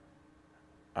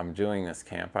 I'm doing this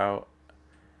camp out.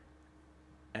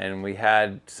 And we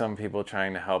had some people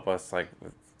trying to help us, like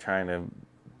trying to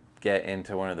get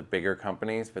into one of the bigger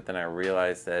companies. But then I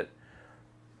realized that,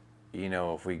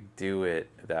 if we do it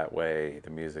that way,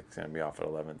 the music's going to be off at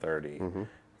 11:30.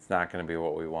 It's not going to be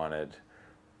what we wanted.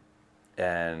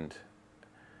 And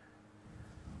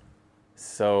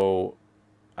so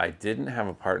I didn't have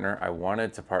a partner. I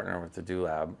wanted to partner with the Do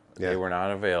Lab. Yeah. They were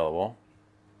not available.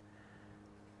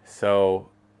 So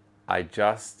I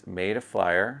just made a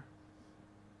flyer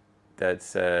that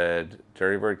said,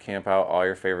 Dirtybird Campout, all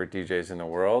your favorite DJs in the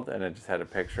world. And it just had a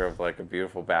picture of like a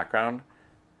beautiful background.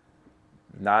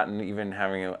 Not even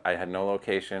having, I had no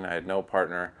location. I had no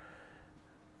partner.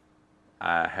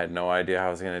 I had no idea how I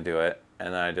was going to do it.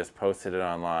 And then I just posted it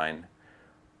online.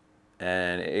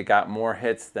 And it got more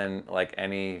hits than like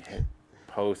any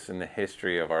post in the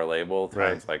history of our label,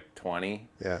 times like 20.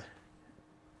 Yeah.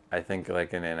 I think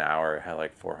like in an hour it had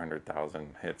like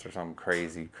 400,000 hits or some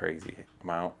crazy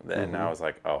amount. And I was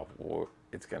like, oh, well,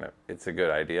 it's a good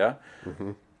idea.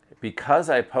 Because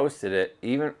I posted it,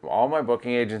 even all my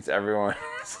booking agents, everyone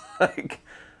was like,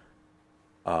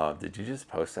 did you just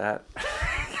post that?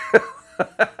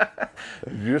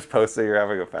 Did you just post that you're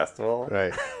having a festival?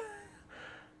 Right.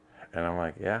 And I'm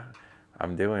like, yeah,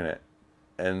 I'm doing it.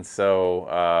 And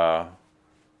so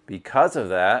because of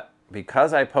that,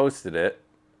 because I posted it,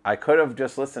 I could have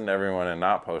just listened to everyone and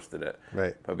not posted it.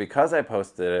 Right. But because I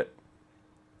posted it,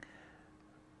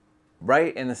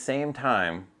 right in the same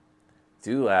time,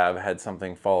 Do Lab had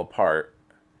something fall apart.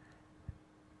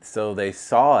 So they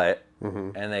saw it,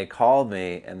 and they called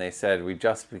me and they said, we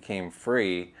just became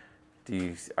free.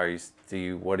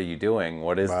 What are you doing?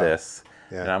 What is this?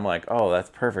 Yeah. And I'm like, oh, that's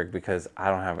perfect, because I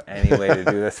don't have any way to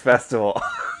do this festival.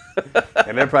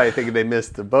 And they're probably thinking they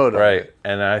missed the boat. Right.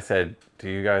 And I said, do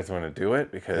you guys want to do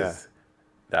it? Because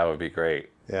that would be great.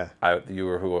 Yeah. You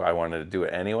were who I wanted to do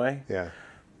it anyway. Yeah.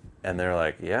 And they're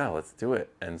like, yeah, let's do it.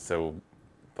 And so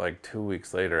like 2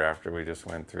 weeks later, after we just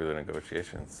went through the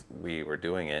negotiations, we were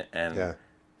doing it. And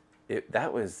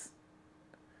that was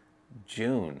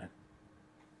June.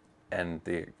 And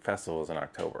the festival was in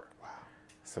October. Wow.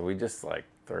 So we just like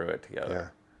threw it together. Yeah.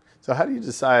 So how do you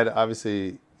decide,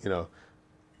 obviously,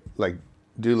 like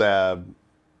Do Lab,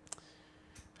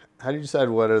 how do you decide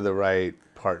what are the right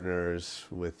partners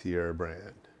with your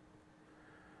brand?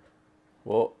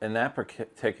 Well, in that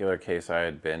particular case, I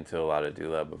had been to a lot of Do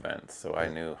Lab events, so I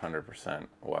knew 100%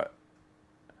 what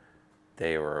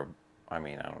they were. I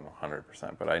mean, I don't know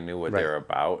 100%, but I knew what they were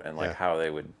about and like how they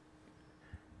would.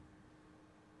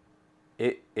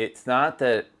 It's not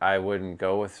that I wouldn't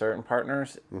go with certain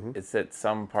partners. It's that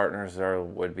some partners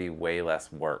would be way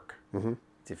less work.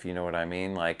 If you know what I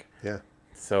mean, like. Yeah.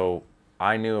 So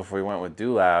I knew if we went with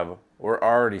Do Lab, we're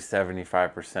already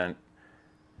 75%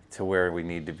 to where we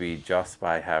need to be just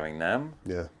by having them.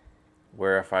 Yeah.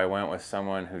 Where if I went with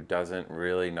someone who doesn't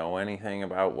really know anything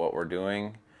about what we're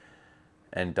doing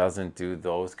and doesn't do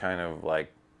those kind of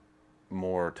like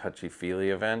more touchy-feely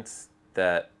events,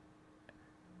 that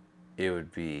it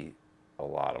would be a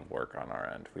lot of work on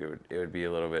our end. It would be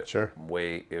a little bit Sure.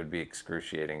 it would be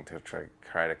excruciating to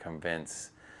try to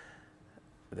convince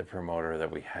the promoter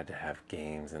that we had to have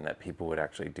games and that people would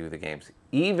actually do the games.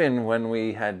 Even when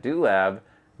we had Do Lab,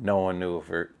 no one knew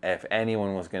if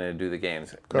anyone was going to do the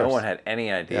games. No one had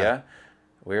any idea. Yeah.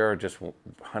 We were just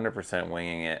 100%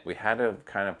 winging it. We had to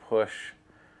kind of push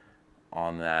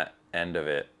on that end of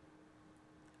it.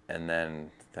 And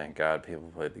then, thank God, people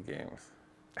played the games.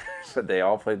 But they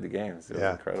all played the games. It was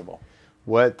incredible.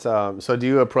 What? So do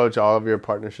you approach all of your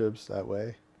partnerships that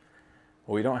way?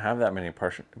 Well, we don't have that many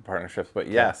partnerships, but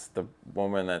yes, the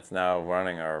woman that's now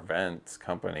running our events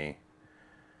company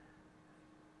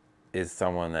is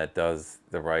someone that does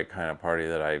the right kind of party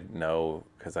that I know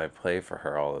because I play for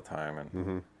her all the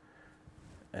time,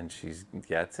 and she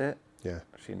gets it. Yeah.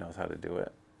 She knows how to do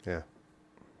it. Yeah.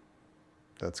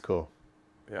 That's cool.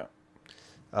 Yeah.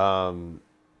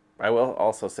 I will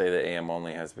also say that AM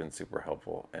Only has been super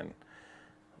helpful and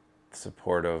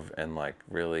supportive and like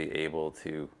really able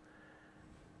to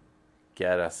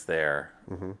get us there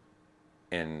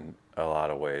in a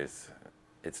lot of ways.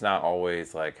 It's not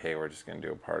always like, hey, we're just going to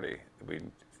do a party. We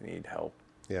need help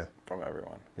from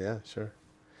everyone. Yeah, sure.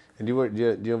 And do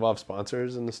you involve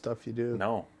sponsors in the stuff you do?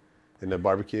 No. In the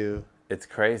barbecue? It's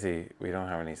crazy. We don't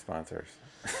have any sponsors.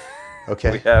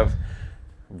 Okay. We have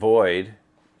Void.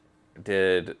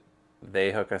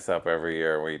 They hook us up every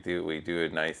year. We do a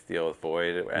nice deal with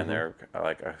Void, and they're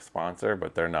like a sponsor,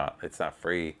 but they're not. It's not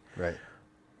free. Right.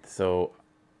 So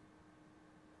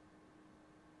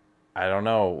I don't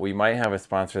know. We might have a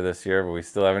sponsor this year, but we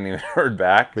still haven't even heard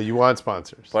back. But you want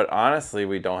sponsors. But honestly,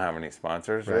 we don't have any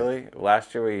sponsors, really.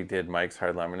 Last year we did Mike's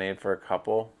Hard Lemonade for a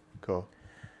couple. Cool.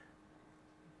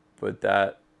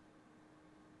 But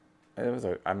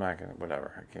I'm not going to,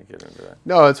 whatever. I can't get into that.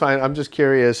 No, it's fine. I'm just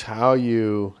curious how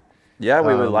you... Yeah,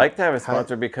 we would like to have a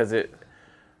sponsor because a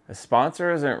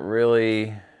sponsor isn't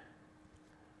really...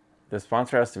 The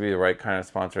sponsor has to be the right kind of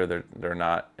sponsor. They're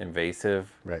not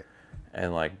invasive. Right.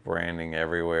 And like branding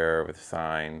everywhere with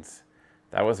signs.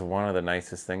 That was one of the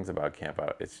nicest things about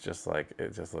Campout. It's just like,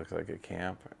 it just looks like a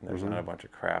camp. And there's not a bunch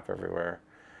of crap everywhere.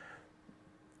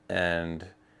 And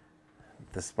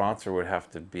the sponsor would have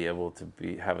to be able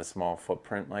to have a small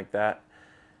footprint like that.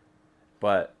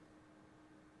 But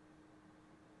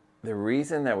the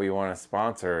reason that we want to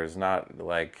sponsor is not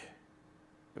like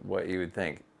what you would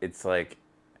think. It's like,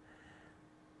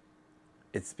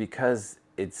 it's because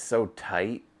it's so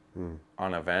tight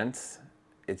on events.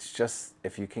 It's just,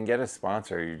 if you can get a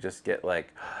sponsor, you just get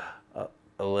like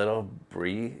a little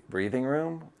breathing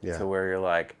room to where you're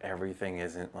like, everything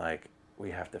isn't like, we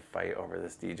have to fight over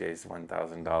this DJ's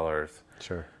 $1,000.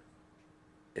 Sure.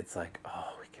 It's like, oh,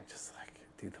 we can just like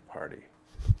do the party.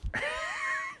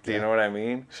 Do you know what I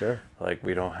mean? Sure. Like,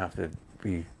 we don't have to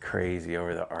be crazy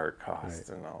over the art costs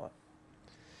and all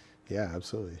that. Yeah,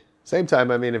 absolutely. Same time,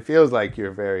 I mean, it feels like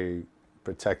you're very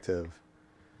protective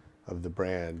of the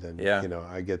brand. And, you know,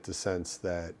 I get the sense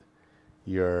that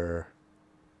your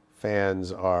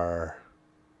fans are,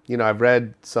 you know, I've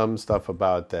read some stuff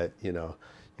about that, you know,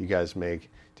 you guys make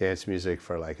dance music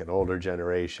for like an older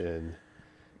generation.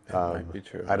 That might be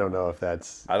true. I don't know if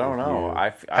that's... I don't know.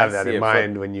 I have that in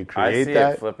mind when you create that. I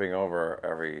see it flipping over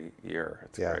every year.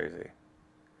 It's crazy.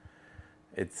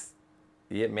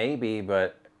 It may be,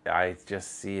 but I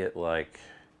just see it like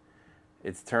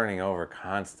it's turning over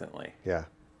constantly. Yeah.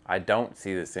 I don't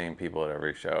see the same people at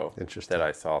every show that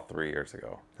I saw 3 years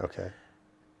ago. Okay.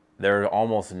 There are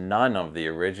almost none of the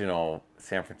original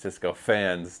San Francisco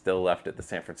fans still left at the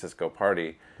San Francisco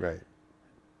party. Right.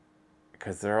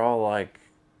 Because they're all like...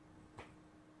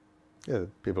 Yeah,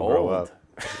 people old, grow up.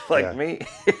 like me.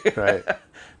 Right.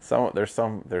 There's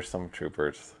some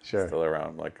troopers still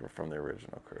around, like from the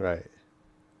original crew. Right.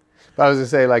 But I was gonna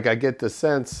say, like, I get the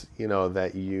sense, you know,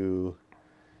 that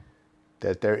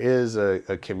there is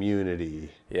a community.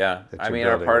 Yeah. I mean,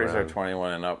 our parties are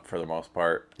 21 and up for the most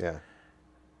part. Yeah.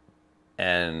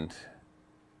 And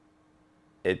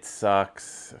it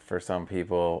sucks for some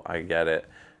people. I get it.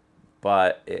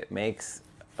 But it makes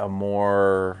a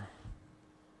more,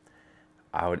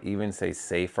 I would even say,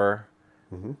 safer,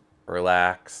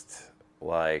 relaxed,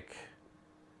 like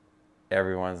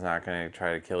everyone's not going to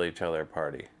try to kill each other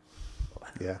party.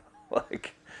 Yeah.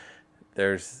 Like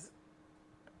there's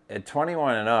at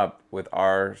 21 and up with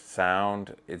our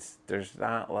sound, there's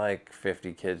not like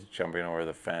 50 kids jumping over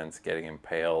the fence getting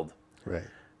impaled. Right.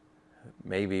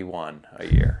 Maybe one a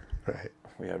year. Right.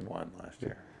 We had one last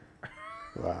year.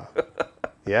 Wow.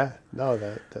 Yeah. No,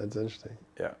 that's interesting.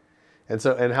 Yeah.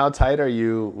 And how tight are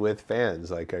you with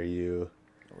fans? Like, are you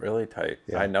really tight?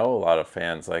 Yeah. I know a lot of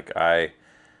fans. Like I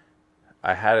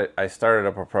started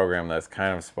up a program that's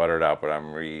kind of sputtered out, but I'm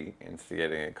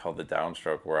reinstigating it, called the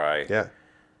Downstroke, where I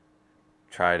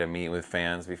try to meet with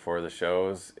fans before the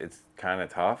shows. It's kind of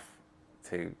tough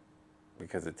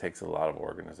because it takes a lot of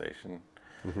organization.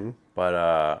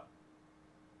 But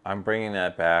I'm bringing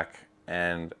that back,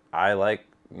 and I like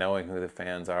knowing who the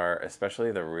fans are,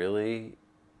 especially the really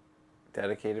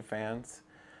dedicated fans,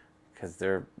 because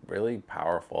they're really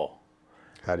powerful.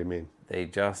 How do you mean?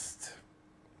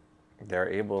 They're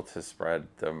able to spread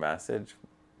the message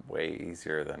way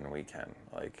easier than we can.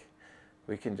 Like,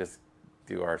 we can just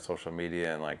do our social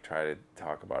media and like try to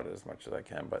talk about it as much as I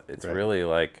can, but it's really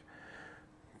like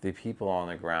the people on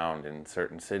the ground in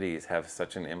certain cities have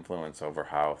such an influence over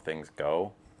how things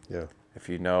go. Yeah. If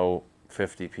you know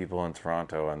 50 people in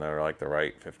Toronto and they're like the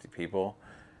right 50 people,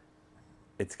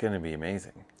 it's going to be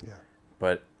amazing. Yeah.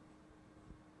 But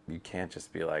you can't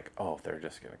just be like, oh, they're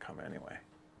just going to come anyway.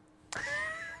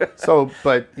 So,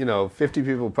 but, 50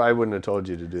 people probably wouldn't have told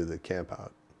you to do the camp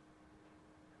out.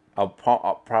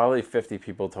 Probably 50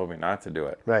 people told me not to do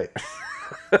it. Right.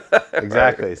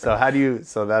 Exactly. So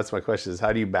so that's my question, is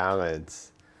how do you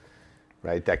balance,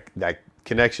 right, that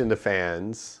connection to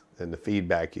fans and the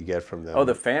feedback you get from them? Oh,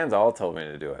 the fans all told me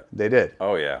to do it. They did?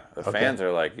 Oh, yeah. The fans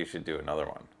are like, you should do another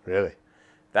one. Really?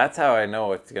 That's how I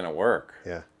know it's going to work.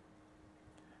 Yeah.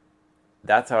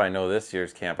 That's how I know this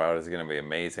year's camp out is going to be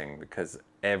amazing, because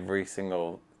every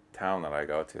single town that I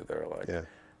go to, they're like, to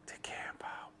camp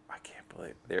out, I can't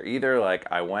believe. They're either like,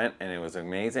 I went and it was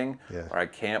amazing, or I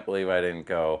can't believe I didn't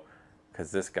go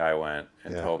because this guy went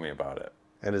and told me about it.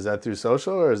 And is that through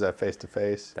social or is that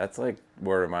face-to-face? That's like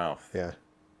word of mouth. Yeah.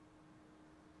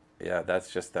 Yeah,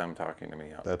 that's just them talking to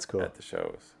me that's cool. at the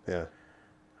shows. Yeah.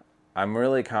 I'm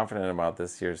really confident about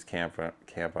this year's camp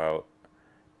out,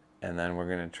 and then we're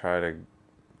going to try to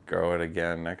grow it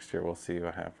again next year. We'll see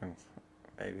what happens.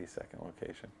 Maybe second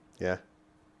location. Yeah.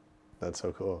 That's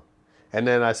so cool. And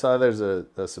then I saw there's a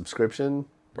subscription.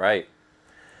 Right.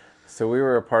 So we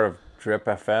were a part of Drip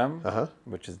FM,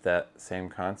 which is that same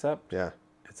concept. Yeah.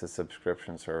 It's a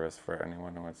subscription service for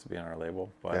anyone who wants to be on our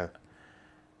label. But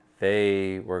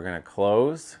they were going to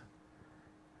close.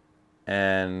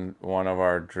 And one of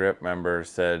our Drip members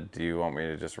said, do you want me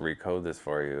to just recode this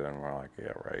for you? And we're like,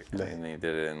 yeah, right. And he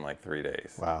did it in like 3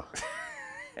 days. Wow.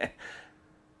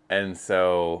 And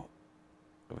so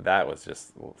that was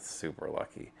just super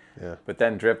lucky. Yeah. But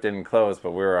then Drip didn't close,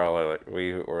 but we were like,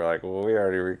 well, we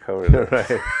already recoded it.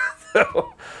 Right.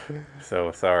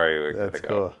 so sorry. We That's gotta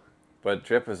cool. go. But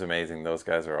Drip is amazing. Those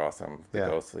guys are awesome. The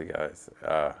Ghostly guys.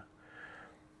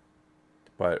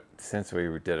 But since we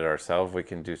did it ourselves, we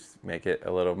can make it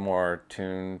a little more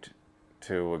tuned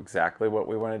to exactly what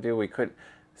we want to do. We could,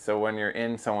 so when you're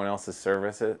in someone else's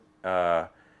service,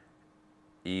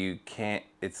 you can't.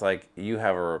 It's like you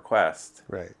have a request,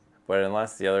 right? But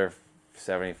unless the other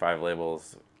 75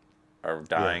 labels are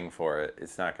dying for it,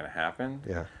 it's not going to happen.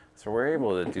 Yeah. So we're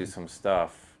able to do some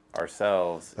stuff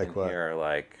ourselves like in what? Here,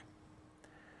 like.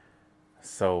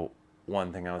 So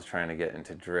one thing I was trying to get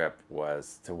into Drip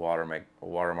was to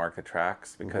watermark the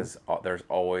tracks, because there's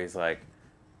always like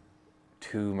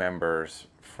 2 members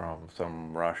from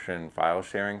some Russian file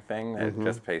sharing thing that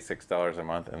just pay $6 a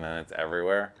month, and then it's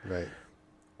everywhere. Right.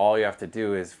 All you have to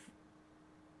do is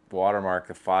watermark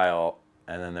the file,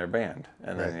 and then they're banned,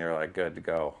 and then you're like good to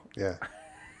go. Yeah.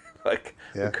 We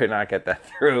could not get that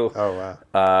through. Oh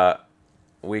wow.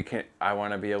 I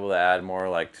want to be able to add more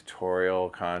like tutorial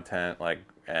content,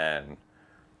 and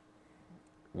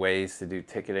ways to do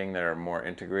ticketing that are more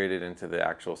integrated into the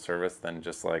actual service than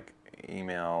just like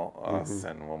email us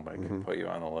and we'll put you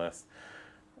on the list.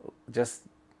 Just,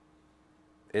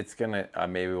 it's gonna,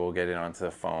 maybe we'll get it onto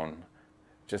the phone.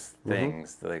 Just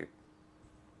things that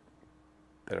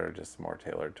are just more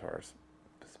tailored to our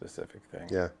specific thing.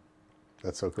 Yeah,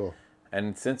 that's so cool.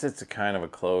 And since it's a kind of a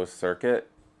closed circuit,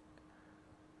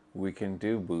 we can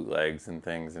do bootlegs and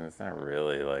things, and it's not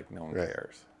really like no one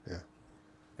cares. Yeah.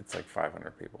 It's like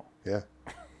 500 people. Yeah.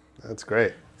 That's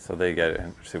great. So they get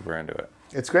super into it.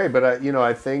 It's great, but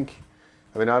I think,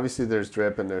 obviously there's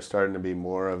Drip and there's starting to be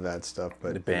more of that stuff,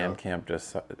 but the Bandcamp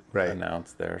just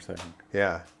announced their thing.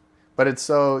 Yeah. But it's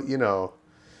so, I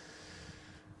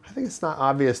think it's not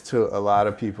obvious to a lot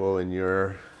of people in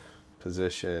your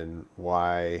position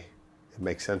why it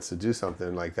makes sense to do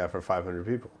something like that for 500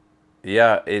 people.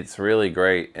 Yeah, it's really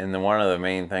great. And one of the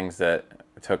main things that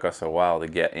took us a while to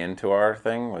get into our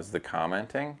thing was the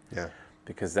commenting. Yeah.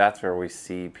 Because that's where we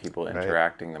see people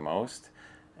interacting the most.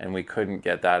 and we couldn't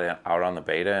get that out on the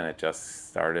beta, and it just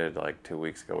started like 2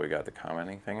 weeks ago. We got the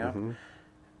commenting thing up.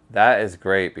 That is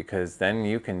great, because then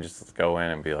you can just go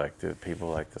in and be like, dude, people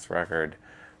like this record.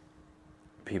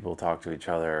 People talk to each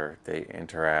other. They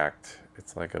interact.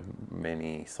 It's like a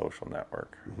mini social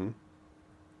network.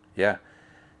 Yeah.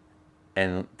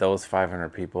 And those 500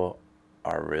 people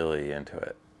are really into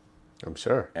it. I'm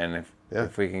sure. And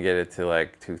if we can get it to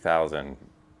like 2,000,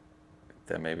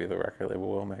 then maybe the record label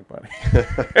will make money.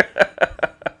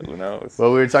 Who knows?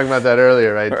 Well, we were talking about that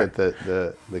earlier, right?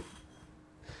 That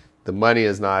the money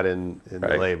is not in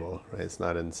the label, right? It's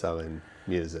not in selling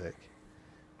music.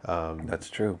 That's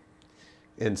true.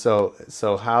 And so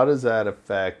how does that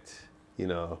affect,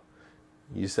 you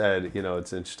said,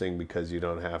 it's interesting because you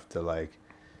don't have to like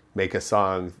make a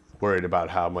song worried about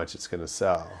how much it's going to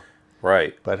sell.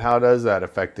 Right. But how does that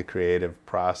affect the creative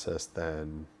process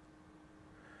then?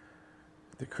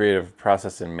 The creative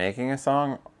process in making a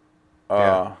song?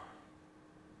 I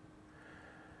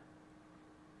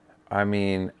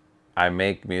mean, I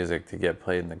make music to get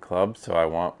played in the club, so I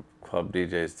want club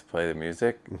DJs to play the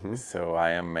music. So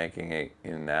I am making it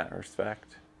in that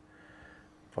respect.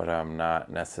 But I'm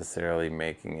not necessarily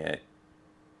making it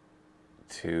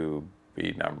to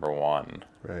be number one.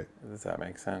 Right. Does that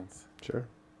make sense? Sure.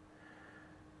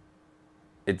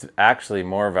 It's actually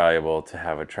more valuable to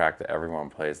have a track that everyone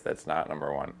plays that's not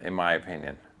number one, in my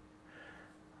opinion.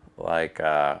 Like,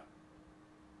 there's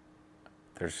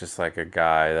just like a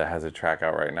guy that has a track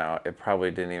out right now. It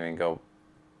probably didn't even go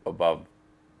above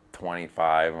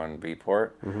 25 on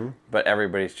Beatport, but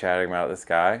everybody's chatting about this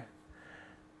guy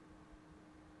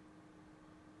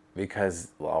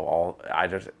because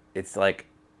it's like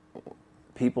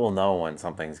people know when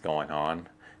something's going on.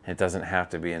 It doesn't have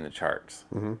to be in the charts.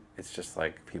 It's just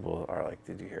like people are like,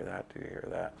 did you hear that? Did you hear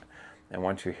that? And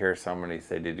once you hear somebody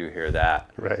say, did you hear that?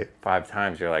 Right. 5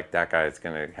 times, you're like, that guy's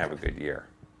going to have a good year.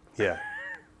 Yeah.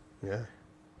 Yeah.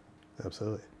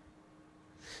 Absolutely.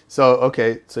 So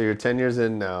you're 10 years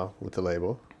in now with the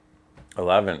label.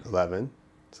 11.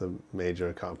 It's a major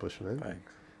accomplishment.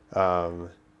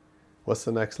 Thanks. What's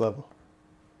the next level?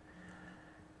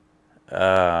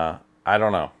 I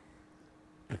don't know.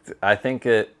 I think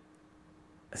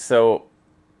so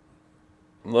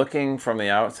looking from the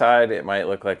outside, it might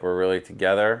look like we're really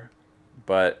together,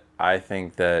 but I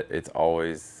think that there's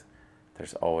always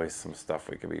some stuff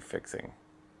we could be fixing.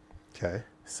 Okay.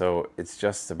 So it's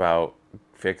just about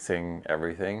fixing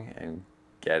everything and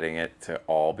getting it to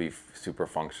all be super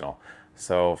functional.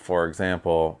 So for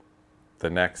example, the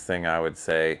next thing I would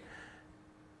say,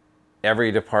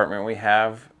 every department we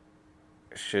have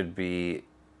should be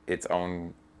its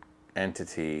own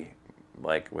entity,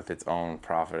 like with its own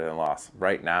profit and loss.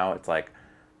 Right now it's like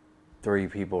 3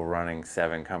 people running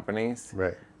 7 companies.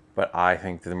 Right. But I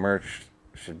think the merch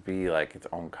should be like its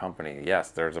own company.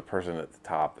 Yes, there's a person at the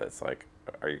top that's like,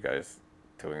 are you guys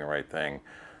doing the right thing?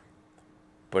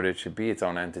 But it should be its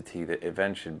own entity. The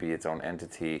event should be its own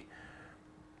entity.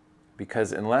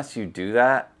 Because unless you do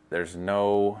that,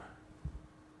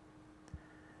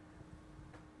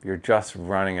 you're just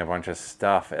running a bunch of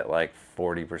stuff at like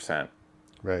 40%.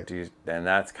 Right. And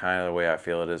that's kind of the way I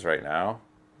feel it is right now.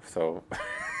 So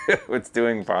it's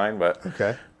doing fine, but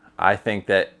okay. I think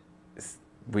that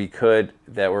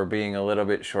we're being a little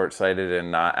bit short-sighted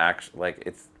and not actually,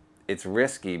 like, it's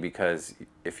risky because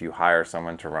if you hire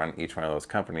someone to run each one of those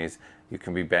companies, you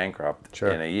can be bankrupt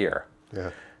in a year.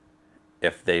 Yeah.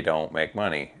 If they don't make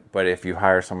money. But if you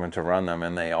hire someone to run them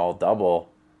and they all double,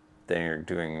 then you're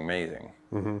doing amazing.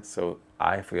 So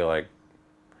I feel like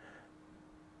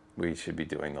we should be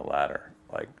doing the latter.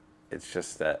 Like, it's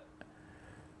just that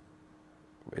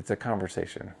it's a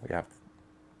conversation.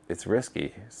 It's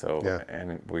risky. So,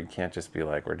 and we can't just be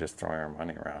like, we're just throwing our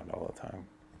money around all the time.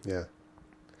 Yeah.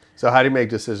 So how do you make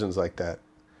decisions like that?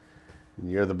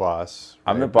 You're the boss.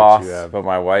 I'm the boss, but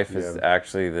my wife is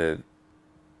actually the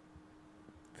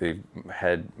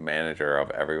head manager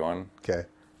of everyone. Okay.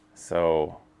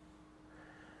 So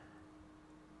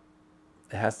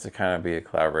it has to kind of be a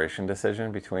collaboration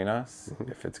decision between us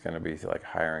if it's going to be like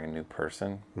hiring a new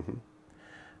person.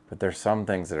 But there's some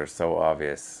things that are so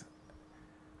obvious,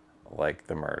 like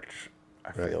the merch.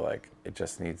 I feel like it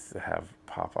just needs to have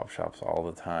pop-up shops all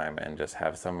the time and just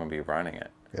have someone be running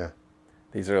it. Yeah.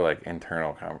 These are like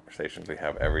internal conversations we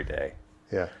have every day.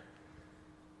 Yeah.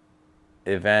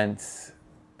 Events.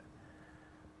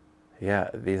 Yeah,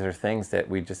 these are things that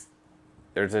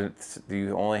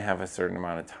you only have a certain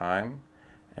amount of time,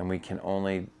 and we can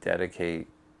only dedicate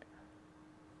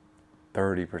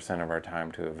 30% of our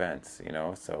time to events,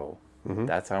 so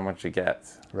that's how much it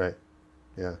gets. Right.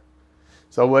 Yeah.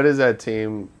 So what is that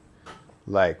team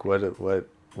Like, what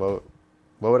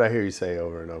would I hear you say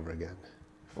over and over again?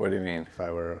 What do you mean? If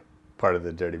I were part of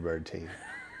the Dirtybird team.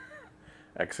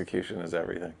 Execution is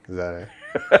everything. Is that it?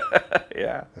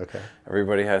 Yeah. Okay.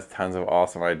 Everybody has tons of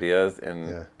awesome ideas,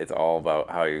 and it's all about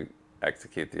how you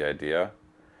execute the idea.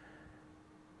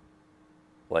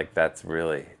 Like, that's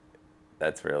really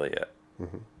it.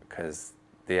 Because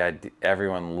the idea,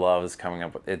 everyone loves coming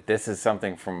up with it. This is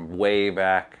something from way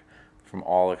back, from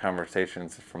all the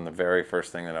conversations, from the very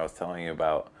first thing that I was telling you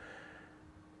about.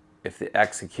 If the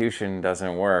execution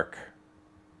doesn't work,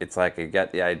 it's like you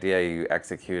get the idea, you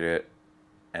execute it,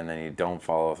 and then you don't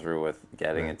follow through with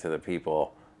getting it to the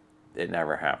people. It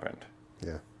never happened.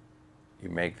 Yeah. You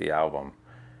make the album,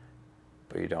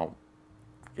 but you don't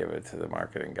give it to the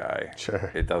marketing guy.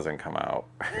 Sure. It doesn't come out.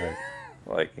 Right.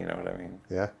 Like, you know what I mean?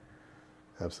 Yeah,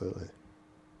 absolutely.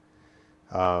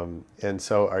 And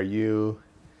so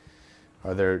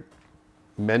are there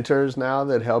mentors now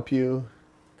that help you?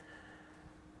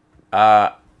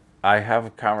 I have a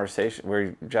conversation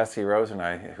where Jesse Rose and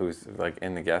I, who's like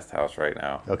in the guest house right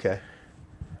now. Okay.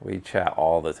 We chat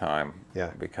all the time.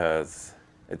 Yeah. Because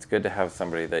it's good to have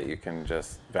somebody that you can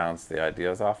just bounce the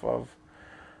ideas off of.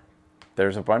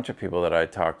 There's a bunch of people that I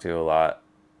talk to a lot.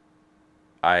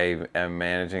 I am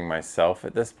managing myself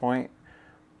at this point.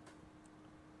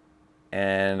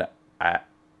 And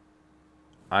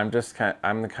I'm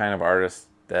the kind of artist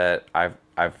that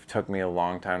I've took me a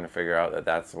long time to figure out that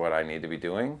that's what I need to be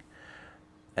doing.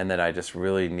 And that I just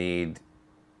really need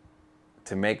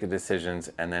to make the decisions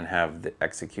and then have the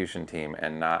execution team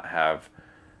and not have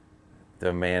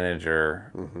the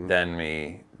manager, then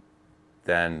me,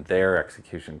 then their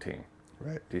execution team.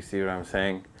 Right. Do you see what I'm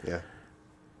saying? Yeah.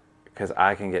 Because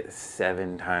I can get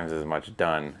 7 times as much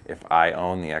done if I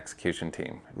own the execution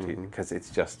team. Because it's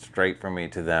just straight from me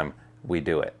to them. We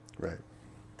do it. Right.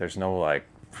 There's no like...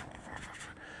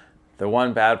 The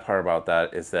one bad part about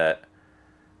that is that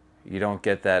you don't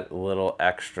get that little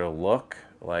extra look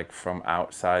like from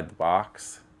outside the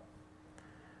box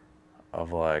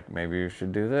of like, maybe you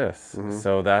should do this.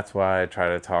 So that's why I try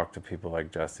to talk to people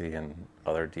like Jesse and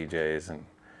other DJs and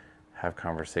have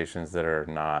conversations that are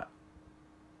not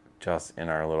just in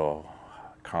our little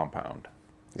compound.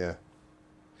 Yeah.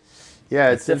 Yeah,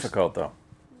 it's difficult though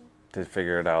to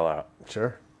figure it all out.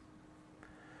 Sure.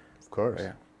 Of course.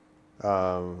 Yeah.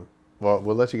 Well,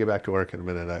 we'll let you get back to work in a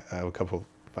minute. I have a couple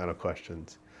final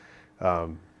questions.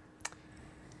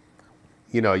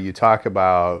 You talk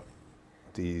about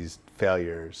these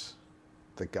failures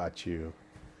that got you,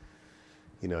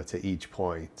 to each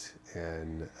point,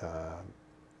 and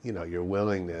your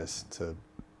willingness to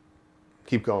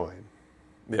keep going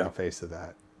in the face of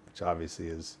that, which obviously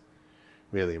is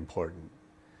really important.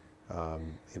 I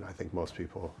think most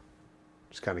people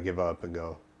just kind of give up and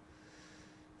go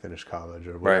finish college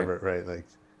or whatever, right? Like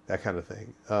that kind of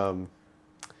thing.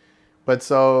 But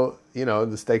so,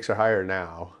 the stakes are higher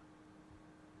now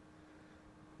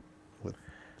with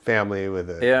family,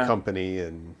 with a company,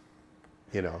 and,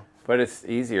 But it's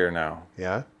easier now.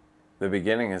 Yeah? The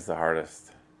beginning is the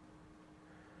hardest.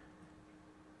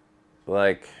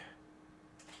 Like,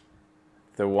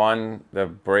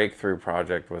 the breakthrough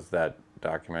project was that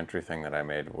documentary thing that I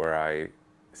made where I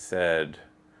said,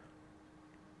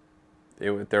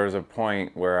 there was a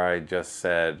point where I just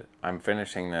said, I'm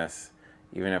finishing this,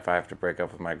 even if I have to break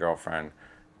up with my girlfriend,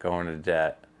 go into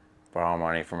debt, borrow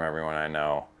money from everyone I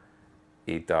know,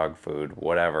 eat dog food,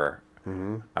 whatever.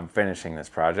 I'm finishing this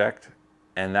project.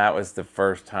 And that was the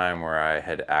first time where I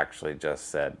had actually just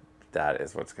said, that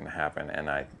is what's going to happen. And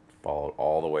I followed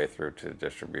all the way through to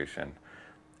distribution.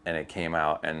 And it came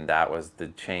out, and that was the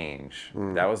change.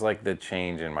 That was like the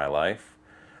change in my life,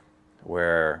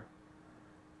 where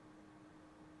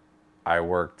I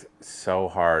worked so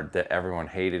hard that everyone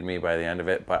hated me by the end of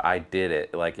it, but I did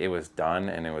it. Like, it was done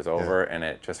and it was over, and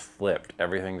it just flipped.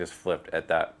 Everything just flipped at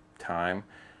that time.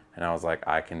 And I was like,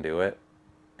 I can do it.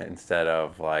 Instead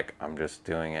of like, I'm just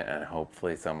doing it and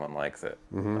hopefully someone likes it.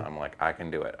 I'm like, I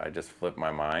can do it. I just flipped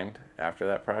my mind after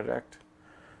that project.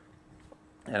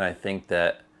 And I think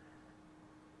that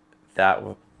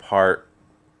part,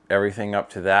 everything up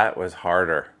to that was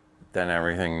harder than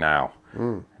everything now.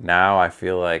 Now I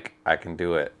feel like I can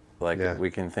do it. Like,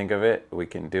 we can think of it, we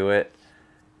can do it.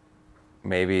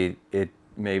 Maybe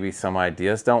some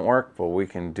ideas don't work, but we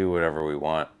can do whatever we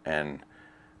want. And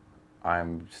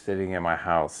I'm sitting in my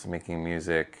house making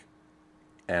music,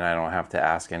 and I don't have to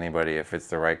ask anybody if it's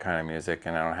the right kind of music,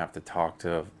 and I don't have to talk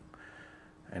to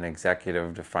an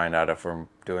executive to find out if we're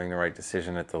doing the right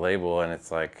decision at the label. And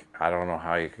it's like, I don't know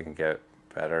how you can get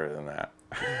better than that.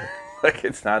 Like,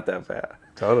 it's not that bad.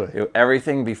 Totally.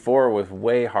 Everything before was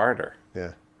way harder.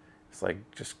 Yeah. It's like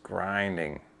just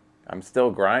grinding. I'm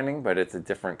still grinding, but it's a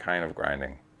different kind of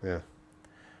grinding. Yeah.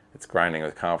 It's grinding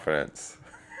with confidence.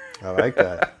 I like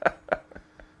that.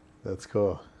 That's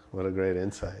cool. What a great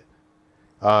insight.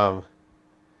 Do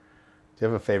you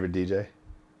have a favorite DJ?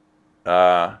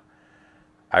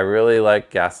 I really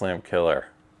like Gaslamp Killer.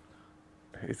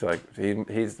 He's like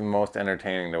he's the most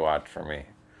entertaining to watch for me.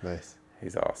 Nice.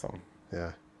 He's awesome.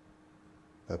 Yeah.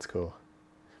 That's cool.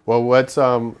 Well, let's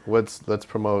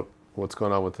promote what's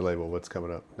going on with the label. What's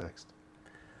coming up next?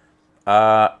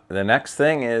 The next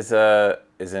thing is an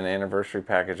anniversary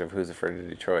package of Who's Afraid of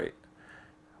Detroit.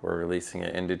 We're releasing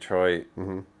it in Detroit.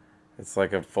 Mm-hmm. It's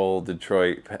like a full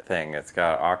Detroit thing. It's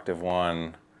got Octave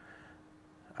 1.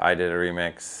 I did a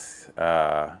remix.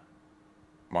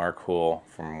 Mark Hool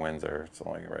from Windsor. It's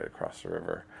only right across the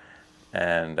river.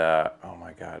 And, oh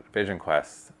my God, Vision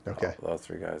Quest. Okay. Those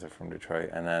three guys are from Detroit.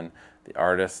 And then the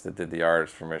artist that did the art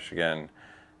is from Michigan.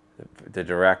 The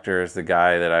director is the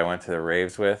guy that I went to the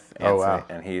raves with. Anthony, oh, wow.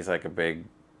 And he's like a big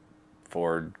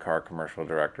Ford car commercial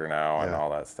director now and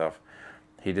all that stuff.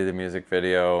 He did the music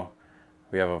video.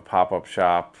 We have a pop-up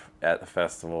shop at the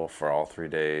festival for all 3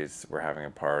 days. We're having a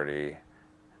party.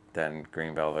 Then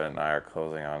Green Velvet and I are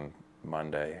closing on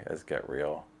Monday as Get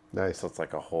Real. Nice. So it's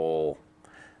like a whole...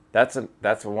 That's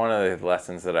one of the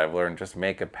lessons that I've learned. Just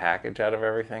make a package out of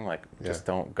everything. Like, just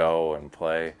don't go and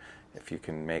play. If you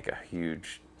can make a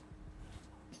huge...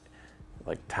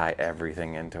 Like, tie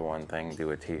everything into one thing, do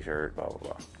a T-shirt, blah, blah,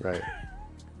 blah. Right.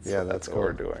 So yeah, that's what cool.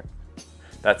 we're doing.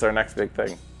 That's our next big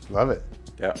thing. Love it.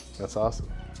 Yeah. That's awesome.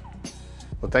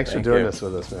 Well, thanks Thank for doing you. this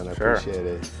with us, man. I Sure. appreciate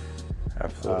it.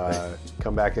 Absolutely.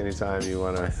 Come back anytime you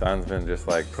want My to. son's been just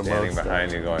like standing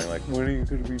behind you going like, what are you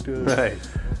going to be doing? Nice.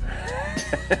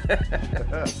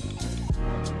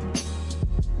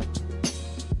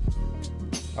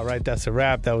 All right, that's a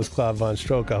wrap. That was Claude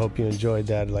VonStroke. I hope you enjoyed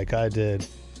that like I did.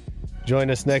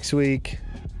 Join us next week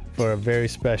for a very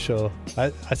special... I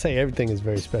say everything is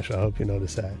very special. I hope you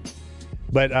notice that.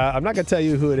 But I'm not going to tell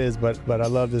you who it is, but I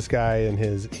love this guy, and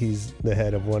he's the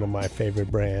head of one of my favorite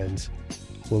brands.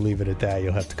 We'll leave it at that.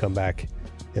 You'll have to come back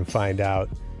and find out.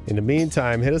 In the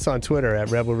meantime, hit us on Twitter at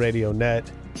Rebel Radio Net.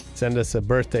 Send us a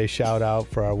birthday shout out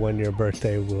for our 1-year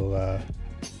birthday. We'll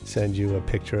send you a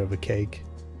picture of a cake.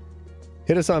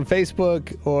 Hit us on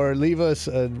Facebook or leave us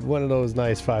one of those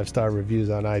nice 5-star reviews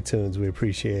on iTunes. We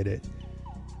appreciate it.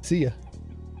 See ya.